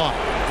 2 at the line,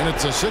 and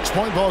it's a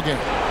 6-point ball game.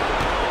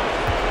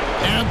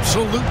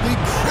 Absolutely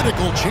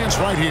critical chance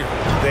right here.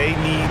 They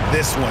need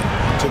this one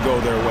to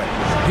go their way.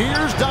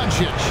 Here's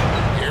Doncic.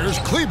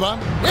 Here's Kleba.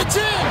 It's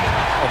in!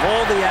 Of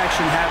all the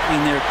action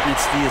happening there,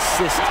 it's the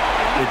assist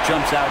that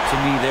jumps out to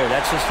me there.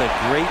 That's just a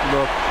great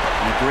look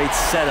and a great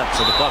setup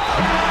for the bucket.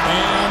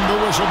 And the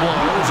whistle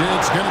blows.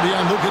 It's going to be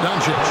on Luka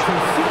Doncic.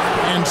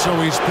 And so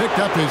he's picked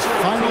up his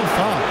final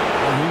foul.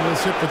 And he will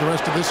sit for the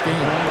rest of this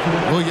game.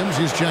 Williams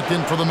is checked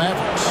in for the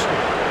Mavericks.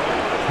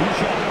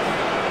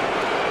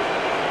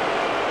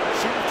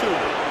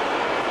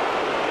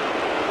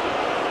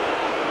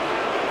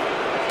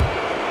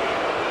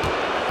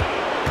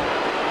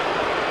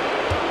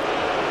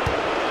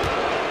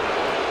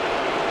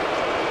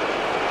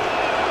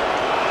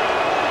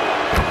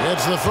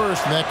 It's the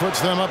first, and that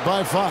puts them up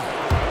by 5.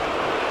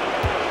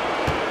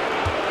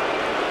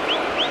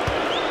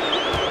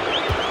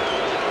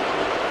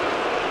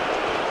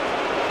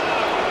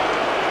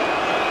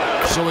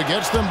 So he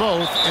gets them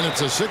both, and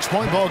it's a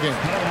 6-point ball game.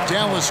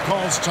 Dallas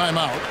calls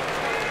timeout.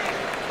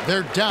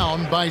 They're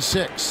down by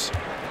 6.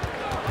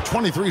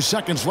 23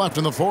 seconds left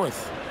in the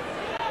fourth.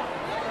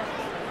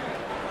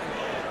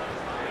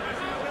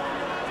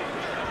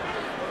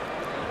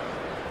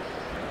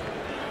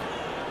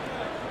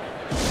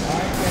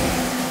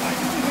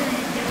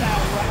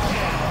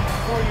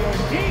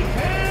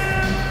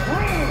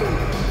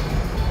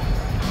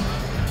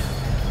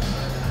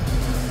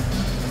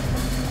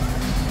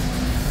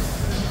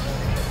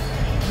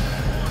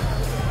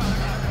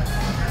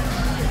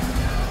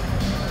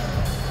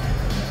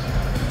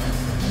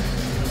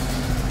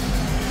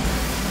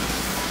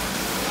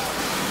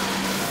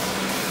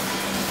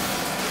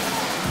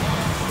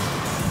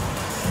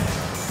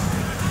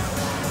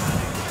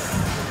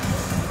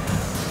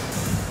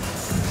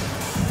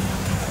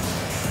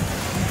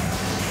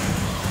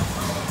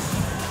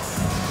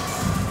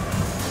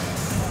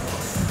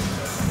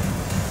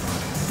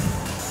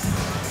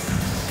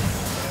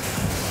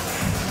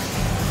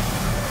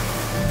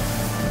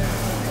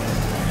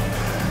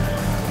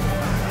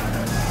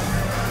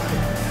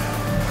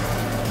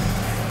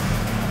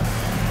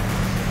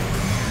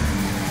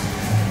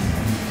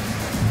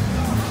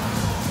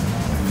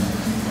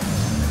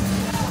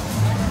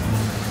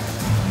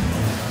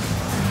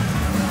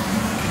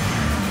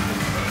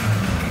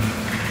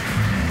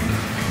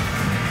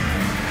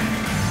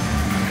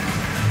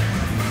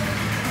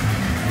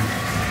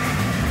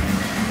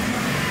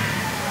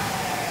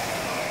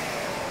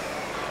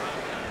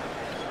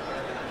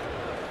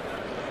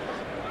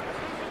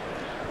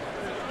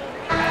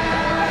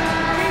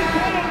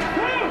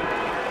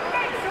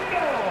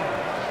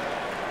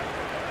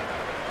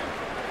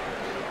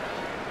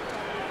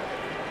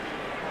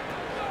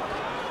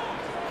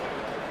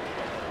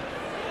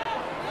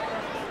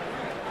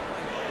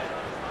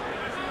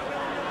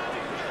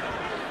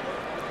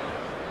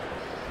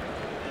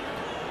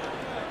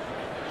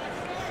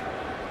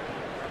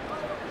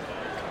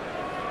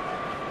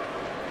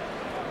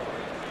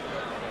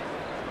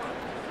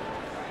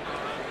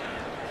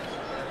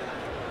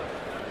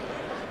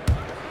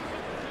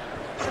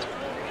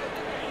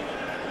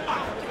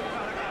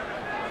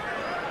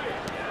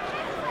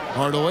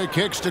 Hardaway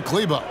kicks to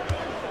Kleba.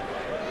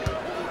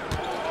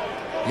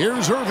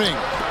 Here's Irving.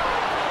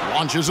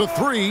 Launches a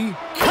three.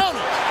 Count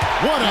it!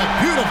 What a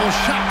beautiful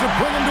shot to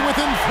bring him to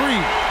within 3.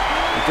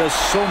 He does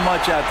so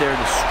much out there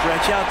to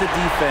stretch out the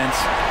defense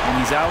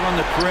when he's out on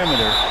the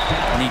perimeter,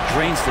 and he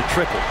drains the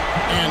triple.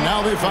 And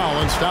now they foul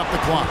and stop the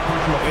clock.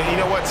 And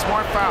you know what?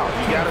 Smart foul.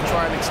 You got to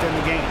try and extend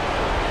the game.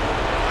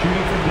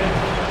 Shooting for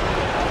Denver.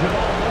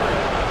 Jamal Murray.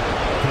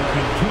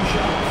 Taking 2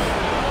 shots.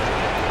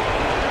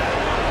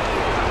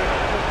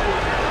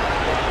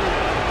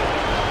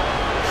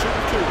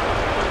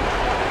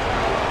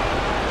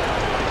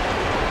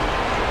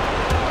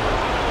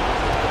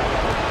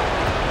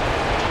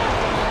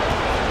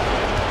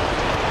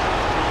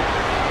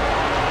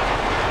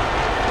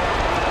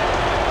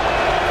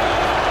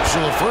 So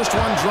the first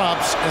one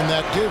drops, and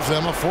that gives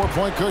them a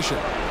 4-point cushion.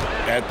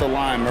 At the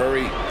line,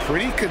 Murray,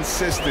 pretty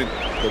consistent,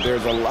 but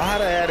there's a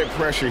lot of added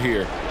pressure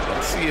here.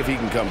 Let's see if he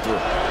can come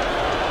through.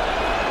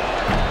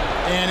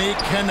 And he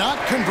cannot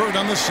convert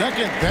on the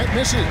second. That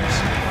misses.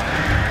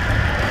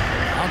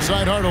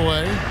 Outside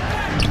Hardaway.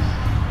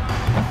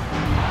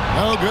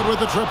 No good with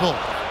the triple.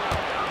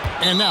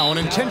 And now an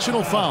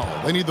intentional foul.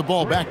 They need the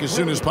ball back as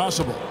soon as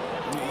possible.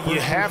 You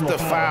have to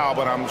foul,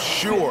 but I'm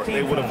sure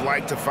they would have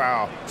liked to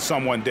foul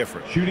someone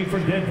different. Shooting for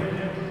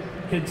Denver.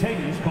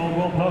 Continues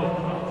Caldwell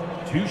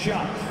Pope. 2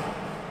 shots.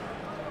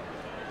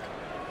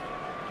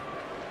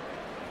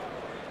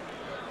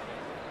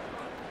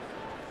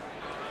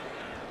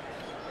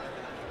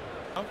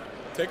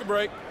 Take a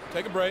break.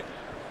 Take a break.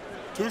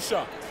 2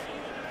 shots.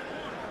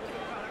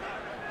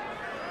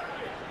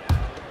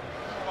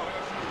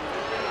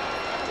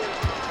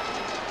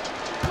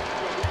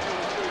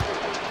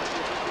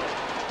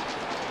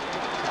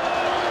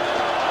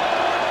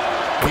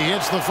 He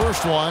hits the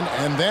first one,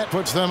 and that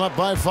puts them up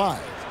by 5.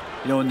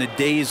 You know, in the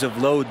days of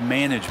load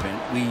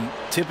management, we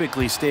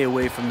typically stay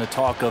away from the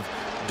talk of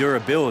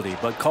durability,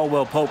 but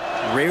Caldwell Pope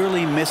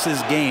rarely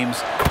misses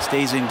games,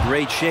 stays in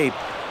great shape,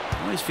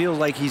 always feels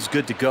like he's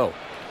good to go.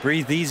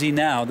 Breathe easy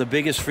now, the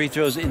biggest free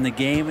throws in the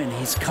game, and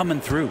he's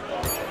coming through.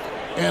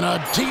 And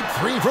a deep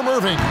 3 from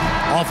Irving,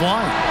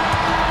 offline.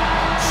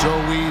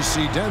 So we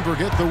see Denver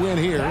get the win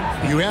here.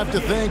 You have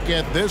to think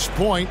at this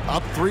point,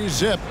 up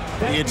 3-zip.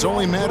 It's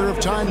only a matter of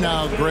time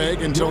now,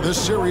 Greg, until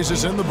this series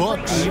is in the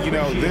books. You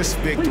know, this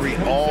victory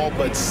all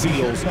but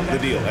seals the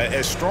deal.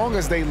 As strong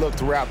as they look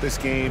throughout this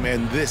game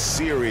and this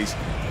series,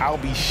 I'll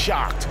be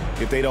shocked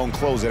if they don't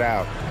close it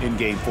out in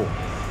Game 4.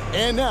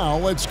 And now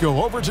let's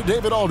go over to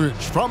David Aldridge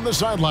from the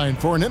sideline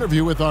for an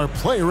interview with our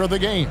player of the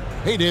game.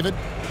 Hey, David.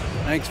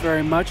 Thanks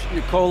very much.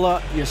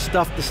 Nicola, you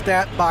stuffed the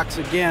stat box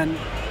again.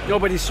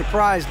 Nobody's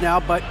surprised now,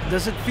 but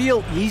does it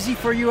feel easy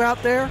for you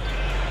out there?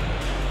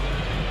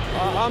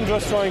 I'm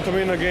just trying to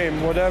win a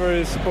game, whatever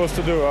it's supposed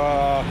to do.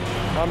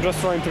 I'm just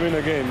trying to win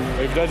a game.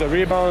 If there's a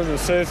rebound,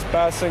 assist,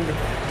 passing,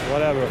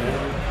 whatever.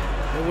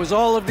 It was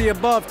all of the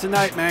above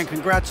tonight, man.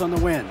 Congrats on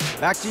the win.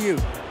 Back to you.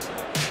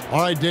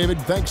 All right, David,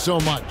 thanks so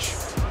much.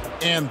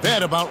 And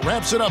that about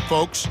wraps it up,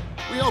 folks.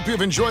 We hope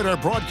you've enjoyed our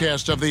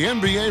broadcast of the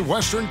NBA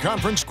Western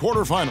Conference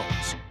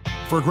quarterfinals.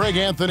 For Greg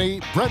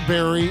Anthony, Brett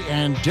Barry,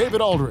 and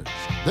David Aldridge,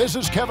 this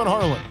is Kevin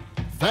Harlan.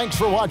 Thanks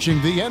for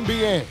watching the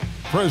NBA,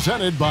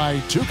 presented by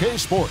 2K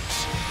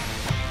Sports.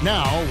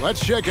 Now,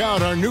 let's check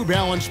out our New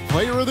Balance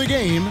Player of the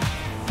Game,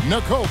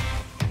 Nakobe.